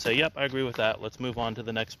list and then say, yep, I agree with that. Let's move on to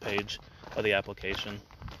the next page of the application.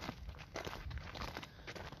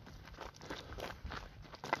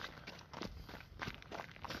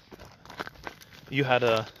 You had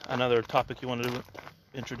another topic you wanted to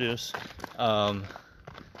introduce?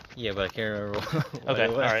 Yeah, but I can't remember what Okay, it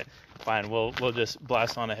was. all right, fine. We'll just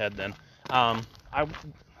blast on ahead then. I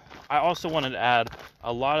also wanted to add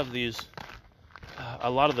a lot of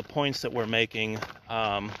the points that we're making.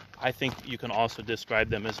 I think you can also describe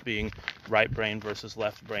them as being right brain versus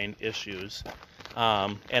left brain issues.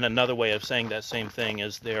 And another way of saying that same thing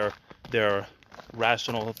is they're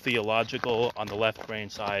rational, theological on the left brain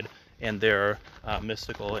side, and they're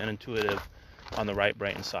mystical and intuitive on the right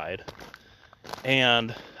brain side.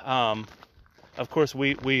 And of course,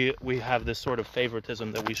 we have this sort of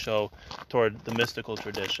favoritism that we show toward the mystical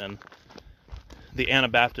tradition. The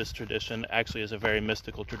Anabaptist tradition actually is a very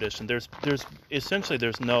mystical tradition. There's essentially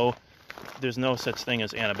there's no such thing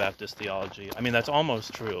as Anabaptist theology. I mean, that's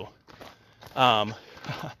almost true. Well,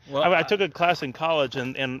 I took a class in college,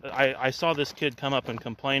 and I saw this kid come up and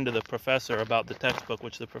complain to the professor about the textbook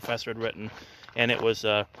which the professor had written, and it was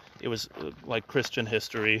like Christian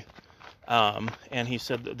history, and he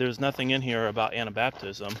said, "There's nothing in here about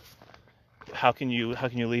Anabaptism. How can you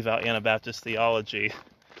leave out Anabaptist theology?"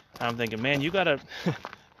 And I'm thinking, man, you got a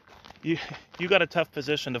tough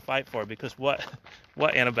position to fight for, because what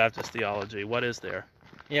Anabaptist theology? What is there?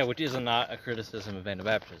 yeah, which is not a criticism of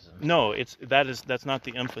Anabaptism. No, that's not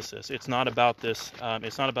the emphasis. It's not about this.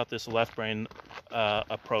 It's not about this left brain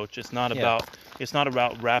approach. It's not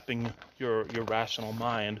about wrapping your rational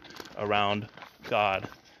mind around God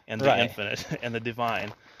and the infinite and the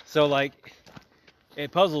divine. So like,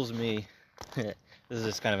 it puzzles me. This is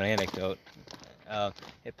just kind of an anecdote.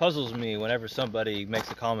 It puzzles me whenever somebody makes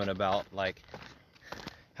a comment about like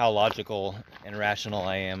how logical and rational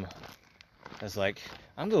I am. It's like,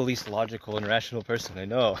 I'm the least logical and rational person I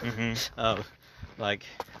know. Mm-hmm. Like,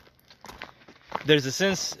 there's a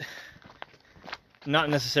sense, not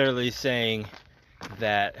necessarily saying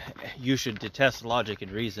that you should detest logic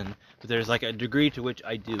and reason, but there's like a degree to which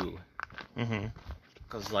I do. Mm-hmm.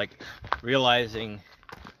 Because like, realizing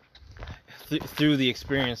through the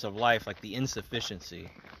experience of life, like the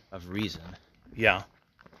insufficiency of reason. Yeah.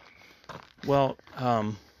 Well,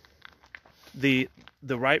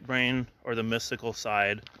 the right brain, or the mystical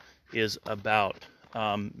side, is about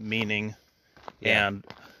meaning and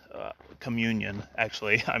communion,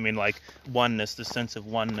 actually. I mean, like oneness, the sense of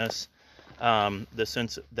oneness, the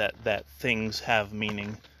sense that things have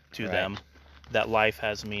meaning to them, that life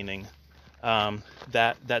has meaning.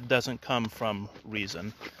 That doesn't come from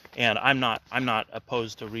reason. And I'm not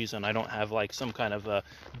opposed to reason. I don't have like some kind of a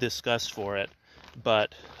disgust for it,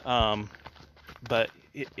 but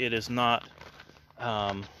it is not.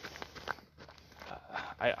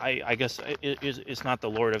 I guess it's not the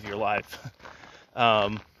Lord of your life.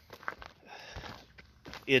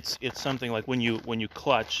 It's something like when you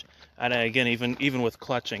clutch, and again, even with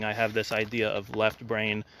clutching, I have this idea of left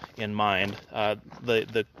brain in mind.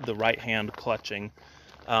 The right hand clutching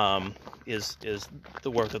is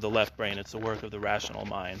the work of the left brain. It's the work of the rational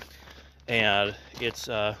mind, and it's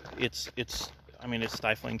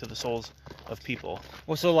stifling to the souls of people.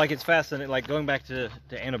 Well, so like, it's fascinating. Like, going back to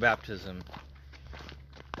Anabaptism,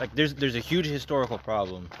 like there's a huge historical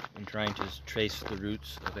problem in trying to trace the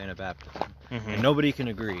roots of Anabaptism, and nobody can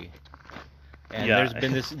agree. And there's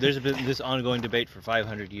been this ongoing debate for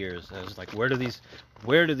 500 years. I was like, where do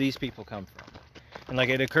these people come from? And like,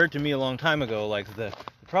 it occurred to me a long time ago, like the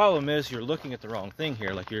problem is you're looking at the wrong thing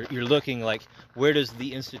here. Like, you're looking like, where does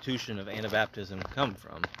the institution of Anabaptism come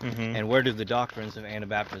from, and where do the doctrines of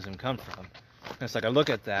Anabaptism come from? And it's like, I look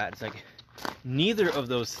at that, it's like, neither of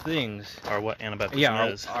those things are what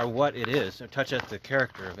Anabaptism is. Are what it is. Or touch at the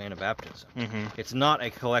character of Anabaptism. It's not a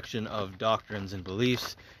collection of doctrines and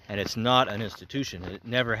beliefs, and it's not an institution. It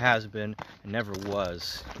never has been, and never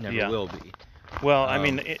was, never will be. Well, I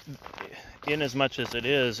mean, in as much as it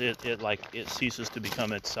is, it ceases to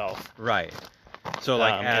become itself. Right. So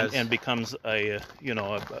like, and becomes a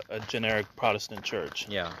generic Protestant church.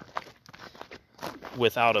 Yeah.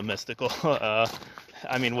 Without a mystical,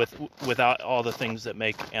 without all the things that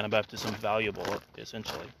make Anabaptism valuable,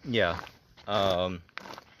 essentially. Yeah. But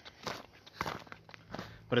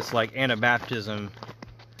it's like Anabaptism,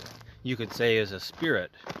 you could say, is a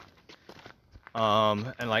spirit.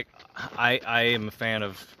 And like, I am a fan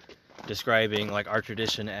of describing like our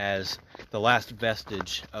tradition as the last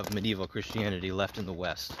vestige of medieval Christianity left in the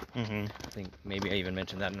West. I think maybe I even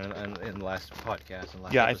mentioned that in the last podcast.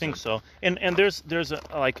 Yeah, I think so. And there's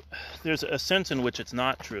a sense in which it's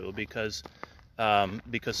not true, because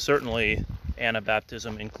certainly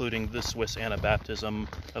Anabaptism, including the Swiss Anabaptism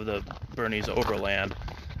of the Bernese Oberland,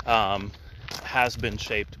 has been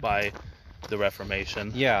shaped by the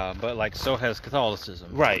Reformation. Yeah, but like, so has Catholicism.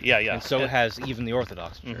 Right. Yeah. And so has even the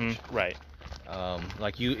Orthodox Church. Right.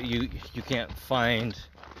 Like, you can't find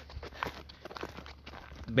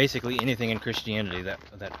basically anything in Christianity that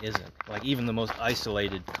isn't. Like, even the most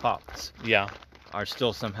isolated Copts are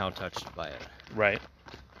still somehow touched by it. Right.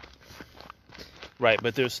 Right,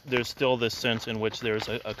 but there's still this sense in which there's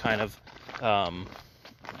a kind of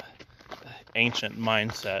ancient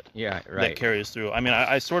mindset that carries through. I mean,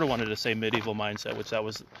 I sort of wanted to say medieval mindset, which that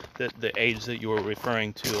was the age that you were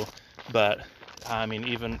referring to, but I mean,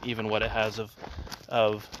 even what it has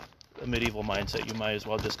of a medieval mindset, you might as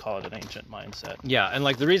well just call it an ancient mindset. Yeah, and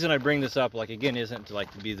like the reason I bring this up, like again, isn't to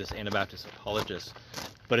like to be this Anabaptist apologist,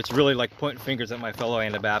 but it's really like pointing fingers at my fellow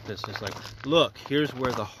Anabaptists. It's like, look, here's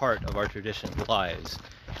where the heart of our tradition lies,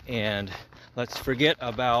 and let's forget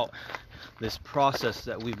about this process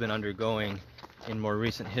that we've been undergoing in more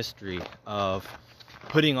recent history of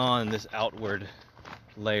putting on this outward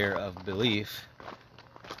layer of belief,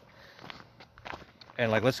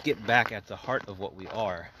 and like let's get back at the heart of what we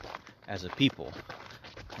are as a people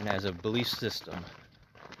and as a belief system.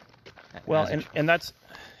 Well, and that's,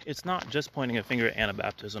 it's not just pointing a finger at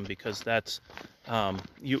Anabaptism, because that's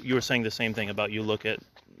you were saying the same thing about, you look at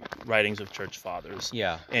writings of church fathers,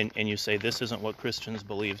 yeah, and you say this isn't what Christians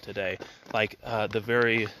believe today, like the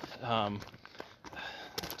very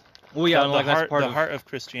well, yeah, the heart of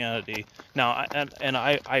Christianity. Now,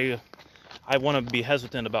 I want to be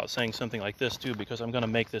hesitant about saying something like this too, because I'm going to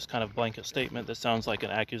make this kind of blanket statement that sounds like an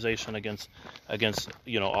accusation against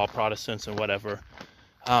all Protestants and whatever.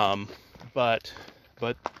 But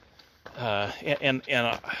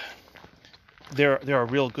there are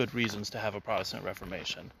real good reasons to have a Protestant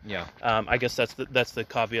Reformation. Yeah. I guess that's the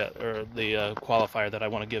caveat or the qualifier that I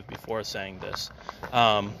want to give before saying this.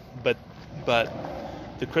 But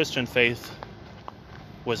the Christian faith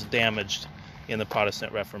was damaged in the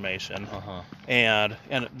Protestant Reformation, and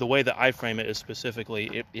the way that I frame it is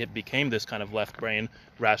specifically it became this kind of left brain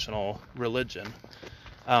rational religion,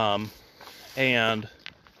 and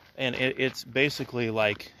it's basically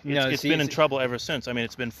like it's been in trouble ever since. I mean,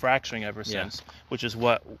 it's been fracturing ever since, which is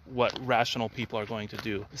what rational people are going to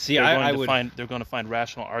do. They're going to find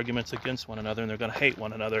rational arguments against one another, and they're going to hate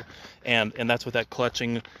one another, and that's what that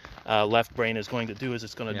clutching left brain is going to do, is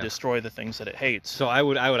it's going to destroy the things that it hates. So I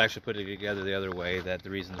would actually put it together the other way, that the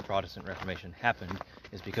reason the Protestant Reformation happened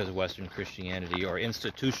is because of Western Christianity, or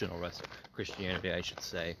institutional Christianity, I should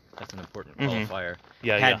say. That's an important qualifier.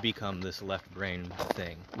 Had become this left brain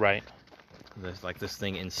thing. Right. This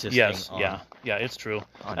thing insisting on. Yeah, it's true.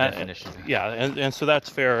 On definition. And so that's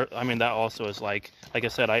fair. I mean, that also is like I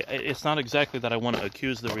said, it's not exactly that I want to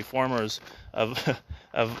accuse the reformers of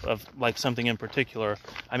like something in particular.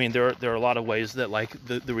 I mean, there are a lot of ways that like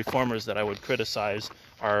the reformers that I would criticize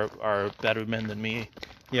are better men than me.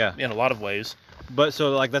 Yeah. In a lot of ways. But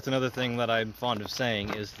so like that's another thing that I'm fond of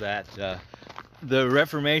saying, is that the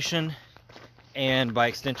Reformation, and by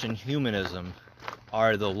extension humanism,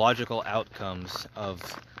 are the logical outcomes of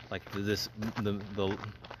like the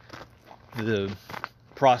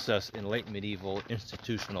process in late medieval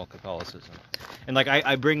institutional Catholicism. And like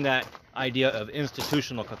I bring that idea of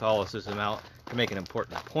institutional Catholicism out to make an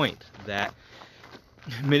important point, that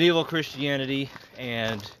medieval Christianity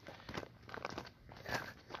and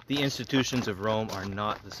the institutions of Rome are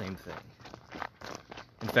not the same thing.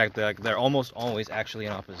 In fact, they're almost always actually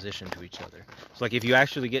in opposition to each other. So like if you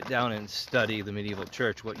actually get down and study the medieval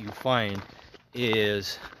church, what you find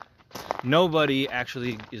is nobody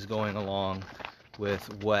actually is going along with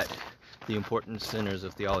what the important sinners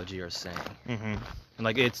of theology are saying. And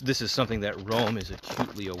like this is something that Rome is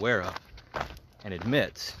acutely aware of and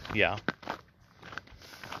admits. Yeah.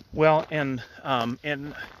 Well, and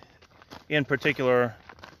in particular,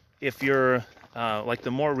 if you're like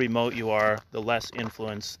the more remote you are, the less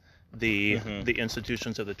influence the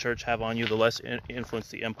institutions of the church have on you, the less influence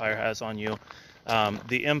the empire has on you.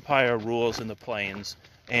 The empire rules in the plains,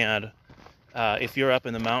 and if you're up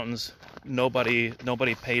in the mountains, nobody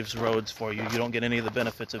paves roads for you. You don't get any of the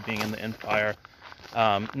benefits of being in the empire.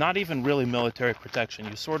 Not even really military protection.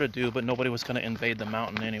 You sort of do, but nobody was going to invade the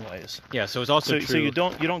mountain anyways. Yeah, so it's also true. So you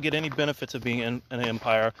don't get any benefits of being in an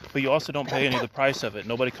empire, but you also don't pay any of the price of it.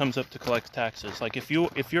 Nobody comes up to collect taxes. Like if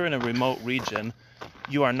you're in a remote region,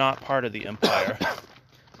 you are not part of the empire.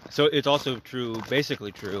 So it's also true,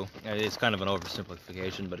 basically true, and it's kind of an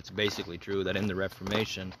oversimplification, but it's basically true that in the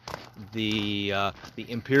Reformation, the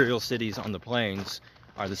imperial cities on the plains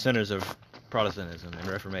are the centers of Protestantism and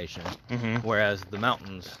Reformation, whereas the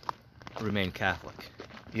mountains remain Catholic.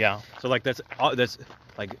 Yeah. So like that's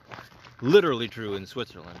like literally true in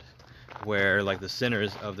Switzerland, where like the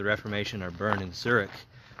centers of the Reformation are Bern and Zurich,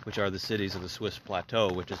 which are the cities of the Swiss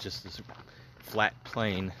plateau, which is just this flat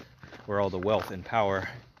plain where all the wealth and power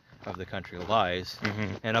of the country lies.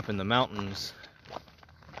 And up in the mountains,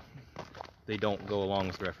 they don't go along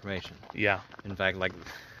with the Reformation. Yeah. In fact, like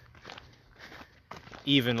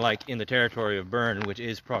even like in the territory of Bern, which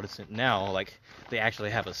is Protestant now, like they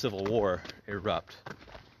actually have a civil war erupt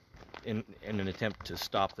in an attempt to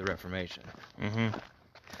stop the Reformation.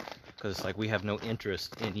 Because it's like we have no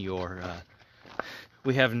interest in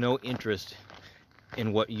we have no interest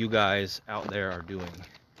in what you guys out there are doing.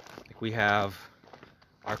 Like we have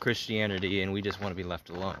our Christianity and we just want to be left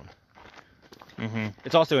alone. Mm-hmm.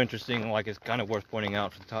 It's also interesting, like it's kind of worth pointing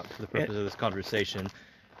out for the purpose of this conversation,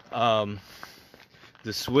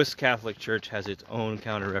 the Swiss Catholic Church has its own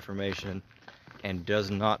Counter-Reformation and does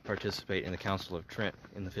not participate in the Council of Trent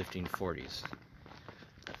in the 1540s.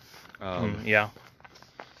 Yeah.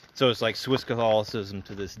 So it's like Swiss Catholicism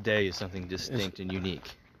to this day is something distinct and unique.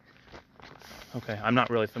 Okay, I'm not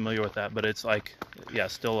really familiar with that, but it's like, yeah,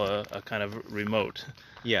 still a kind of remote.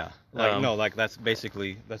 Yeah, like no, like that's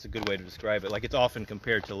a good way to describe it. Like it's often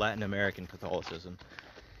compared to Latin American Catholicism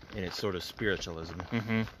in its sort of spiritualism.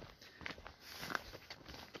 Mm-hmm.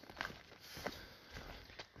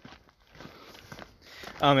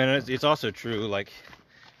 And it's also true, like,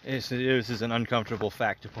 this is an uncomfortable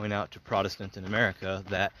fact to point out to Protestants in America,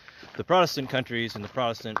 that the Protestant countries and the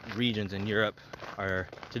Protestant regions in Europe are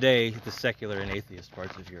today the secular and atheist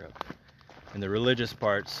parts of Europe. And the religious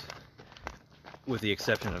parts, with the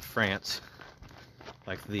exception of France,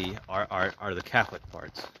 like are the Catholic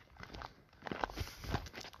parts.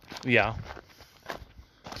 Yeah.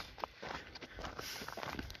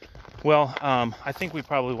 Well, I think we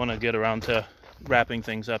probably want to get around to wrapping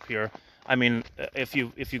things up here. I mean, if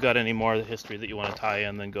you got any more of the history that you want to tie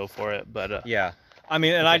in, then go for it. But yeah, I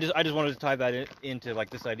mean, and okay. I just wanted to tie that into like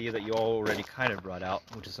this idea that you already kind of brought out,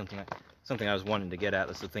 which is something I was wanting to get at.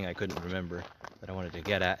 That's the thing I couldn't remember that I wanted to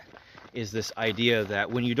get at, is this idea that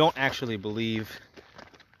when you don't actually believe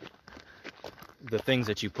the things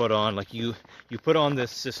that you put on, like you put on this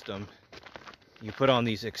system, you put on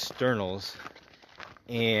these externals,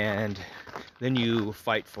 and then you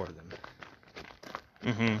fight for them.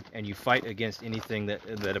 Mm-hmm. And you fight against anything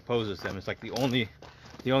that opposes them. It's like the only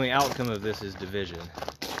outcome of this is division.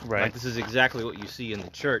 Right. Like this is exactly what you see in the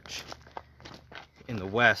church, in the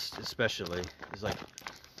West especially. It's like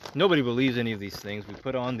nobody believes any of these things. We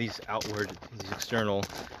put on these outward, these external,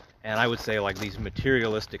 and I would say like these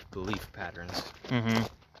materialistic belief patterns. Mm-hmm.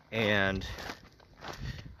 And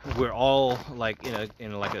we're all like in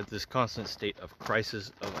this constant state of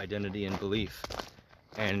crisis of identity and belief.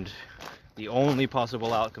 And the only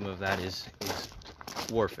possible outcome of that is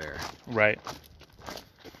warfare. Right.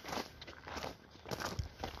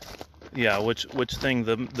 Yeah, which thing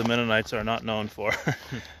the Mennonites are not known for.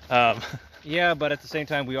 Yeah, but at the same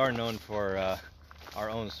time, we are known for our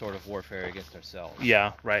own sort of warfare against ourselves.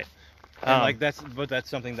 Yeah, right. And like that's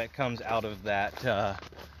something that comes out of that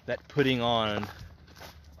putting on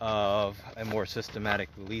of a more systematic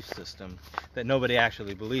belief system that nobody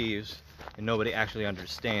actually believes and nobody actually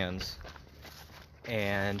understands.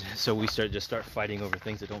 And so we start fighting over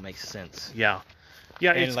things that don't make sense. Yeah,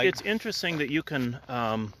 and it's interesting that you can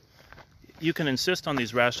insist on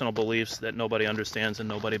these rational beliefs that nobody understands and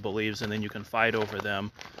nobody believes, and then you can fight over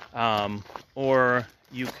them, or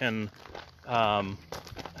you can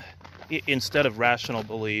instead of rational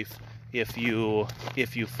belief, if you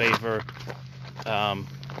favor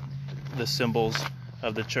the symbols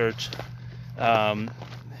of the church.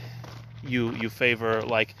 You favor,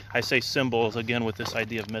 like I say, symbols again with this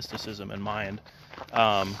idea of mysticism in mind,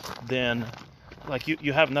 then like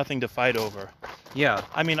you have nothing to fight over. Yeah.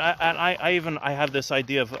 I mean, I have this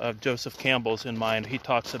idea of Joseph Campbell's in mind. He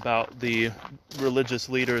talks about the religious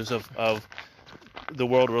leaders of the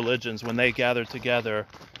world religions when they gather together,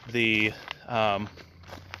 the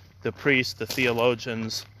priests, the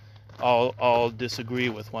theologians, all disagree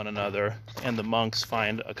with one another, and the monks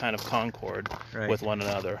find a kind of concord with one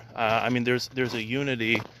another. I mean, there's a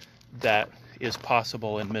unity that is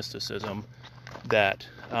possible in mysticism that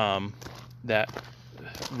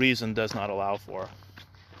reason does not allow for.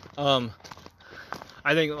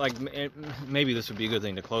 I think like maybe this would be a good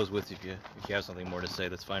thing to close with. If you have something more to say,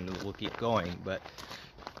 that's fine. We'll keep going. But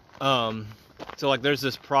so like there's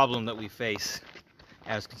this problem that we face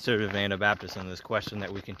as conservative Anabaptists, and this question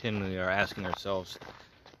that we continually are asking ourselves.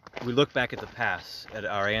 We look back at the past, at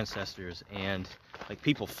our ancestors, and like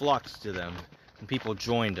people flocked to them, and people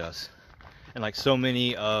joined us. And like so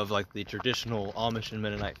many of like the traditional Amish and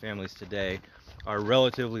Mennonite families today are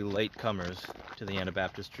relatively late comers to the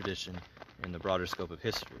Anabaptist tradition in the broader scope of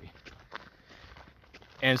history.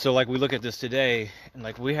 And so like we look at this today, and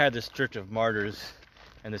like we had this Church of Martyrs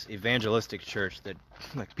and this evangelistic church that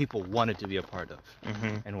like people wanted to be a part of,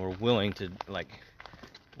 and were willing to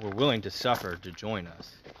suffer to join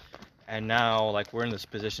us. And now like we're in this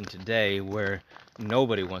position today where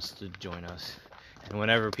nobody wants to join us, and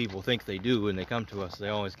whenever people think they do and they come to us, they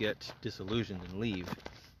always get disillusioned and leave.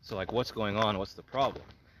 So like what's going on? What's the problem?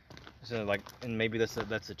 So like, and maybe that's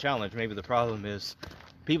a challenge. Maybe the problem is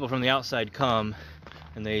people from the outside come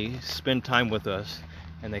and they spend time with us,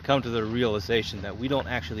 and they come to the realization that we don't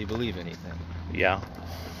actually believe anything. Yeah.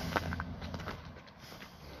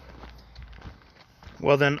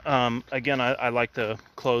 Well then, again, I like to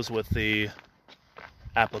close with the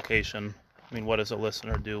application. I mean, what does a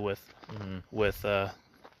listener do with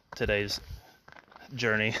today's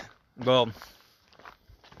journey? Well,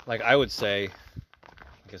 like I would say,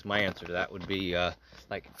 I guess my answer to that would be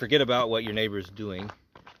like forget about what your neighbor is doing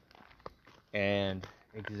and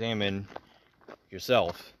examine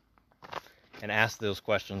yourself and ask those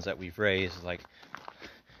questions that we've raised, like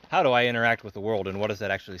how do I interact with the world, and what does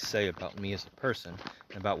that actually say about me as a person,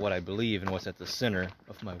 and about what I believe and what's at the center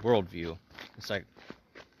of my worldview. It's like,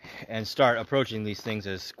 and start approaching these things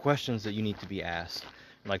as questions that you need to be asked.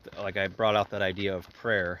 Like I brought out that idea of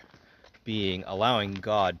prayer being allowing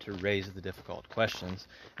God to raise the difficult questions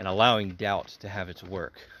and allowing doubt to have its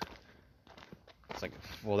work. It's like,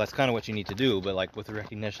 well, that's kind of what you need to do, but like with the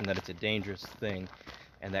recognition that it's a dangerous thing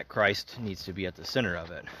and that Christ needs to be at the center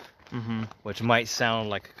of it. Mm-hmm. Which might sound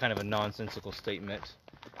like kind of a nonsensical statement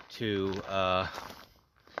to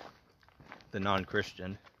the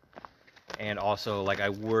non-Christian. And also, like, I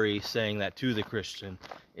worry saying that to the Christian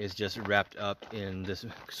is just wrapped up in this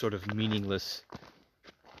sort of meaningless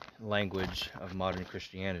language of modern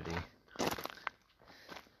Christianity.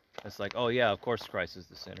 It's like, oh yeah, of course Christ is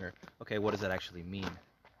the center. Okay, what does that actually mean?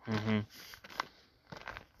 Mm-hmm.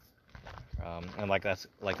 And like that's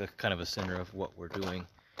like a kind of a center of what we're doing,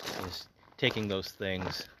 is taking those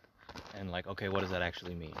things and like, okay, what does that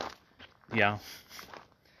actually mean? Yeah.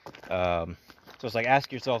 So it's like,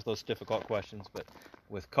 ask yourself those difficult questions, but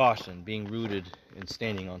with caution, being rooted and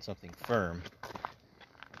standing on something firm.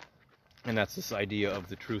 And that's this idea of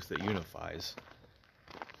the truth that unifies.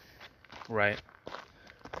 Right.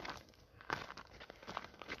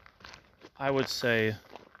 I would say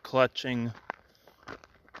clutching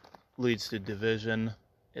leads to division.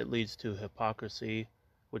 It leads to hypocrisy,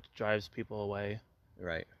 which drives people away.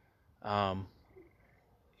 Right.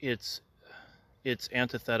 It's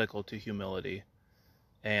antithetical to humility.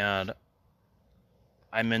 And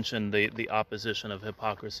I mentioned the opposition of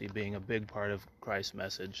hypocrisy being a big part of Christ's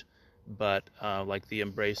message, but like the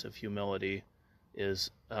embrace of humility is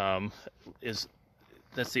that's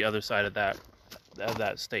the other side of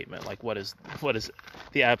that statement. Like what is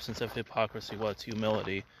the absence of hypocrisy? What's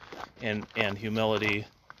humility? And humility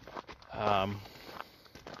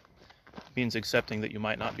means accepting that you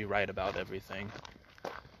might not be right about everything.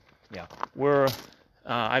 Yeah.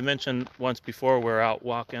 I mentioned once before, we're out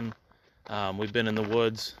walking. We've been in the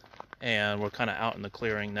woods, and we're kind of out in the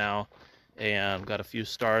clearing now, and got a few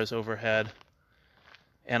stars overhead.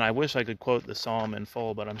 And I wish I could quote the psalm in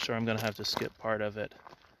full, but I'm sure I'm going to have to skip part of it.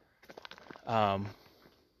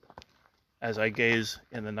 As I gaze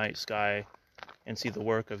in the night sky and see the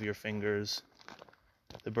work of your fingers,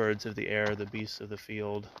 the birds of the air, the beasts of the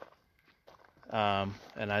field. And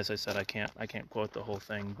as I said, I can't quote the whole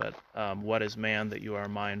thing, but what is man that you are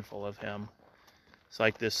mindful of him? It's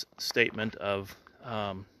like this statement of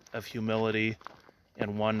humility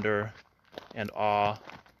and wonder and awe,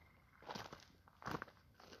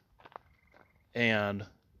 and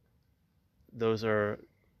those are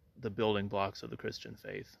the building blocks of the Christian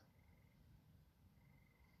faith.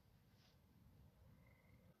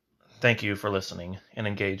 Thank you for listening and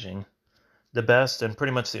engaging. The best and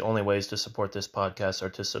pretty much the only ways to support this podcast are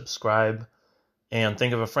to subscribe and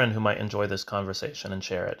think of a friend who might enjoy this conversation and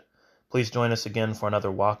share it. Please join us again for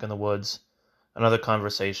another walk in the woods, another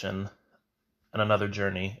conversation, and another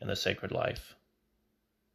journey in the sacred life.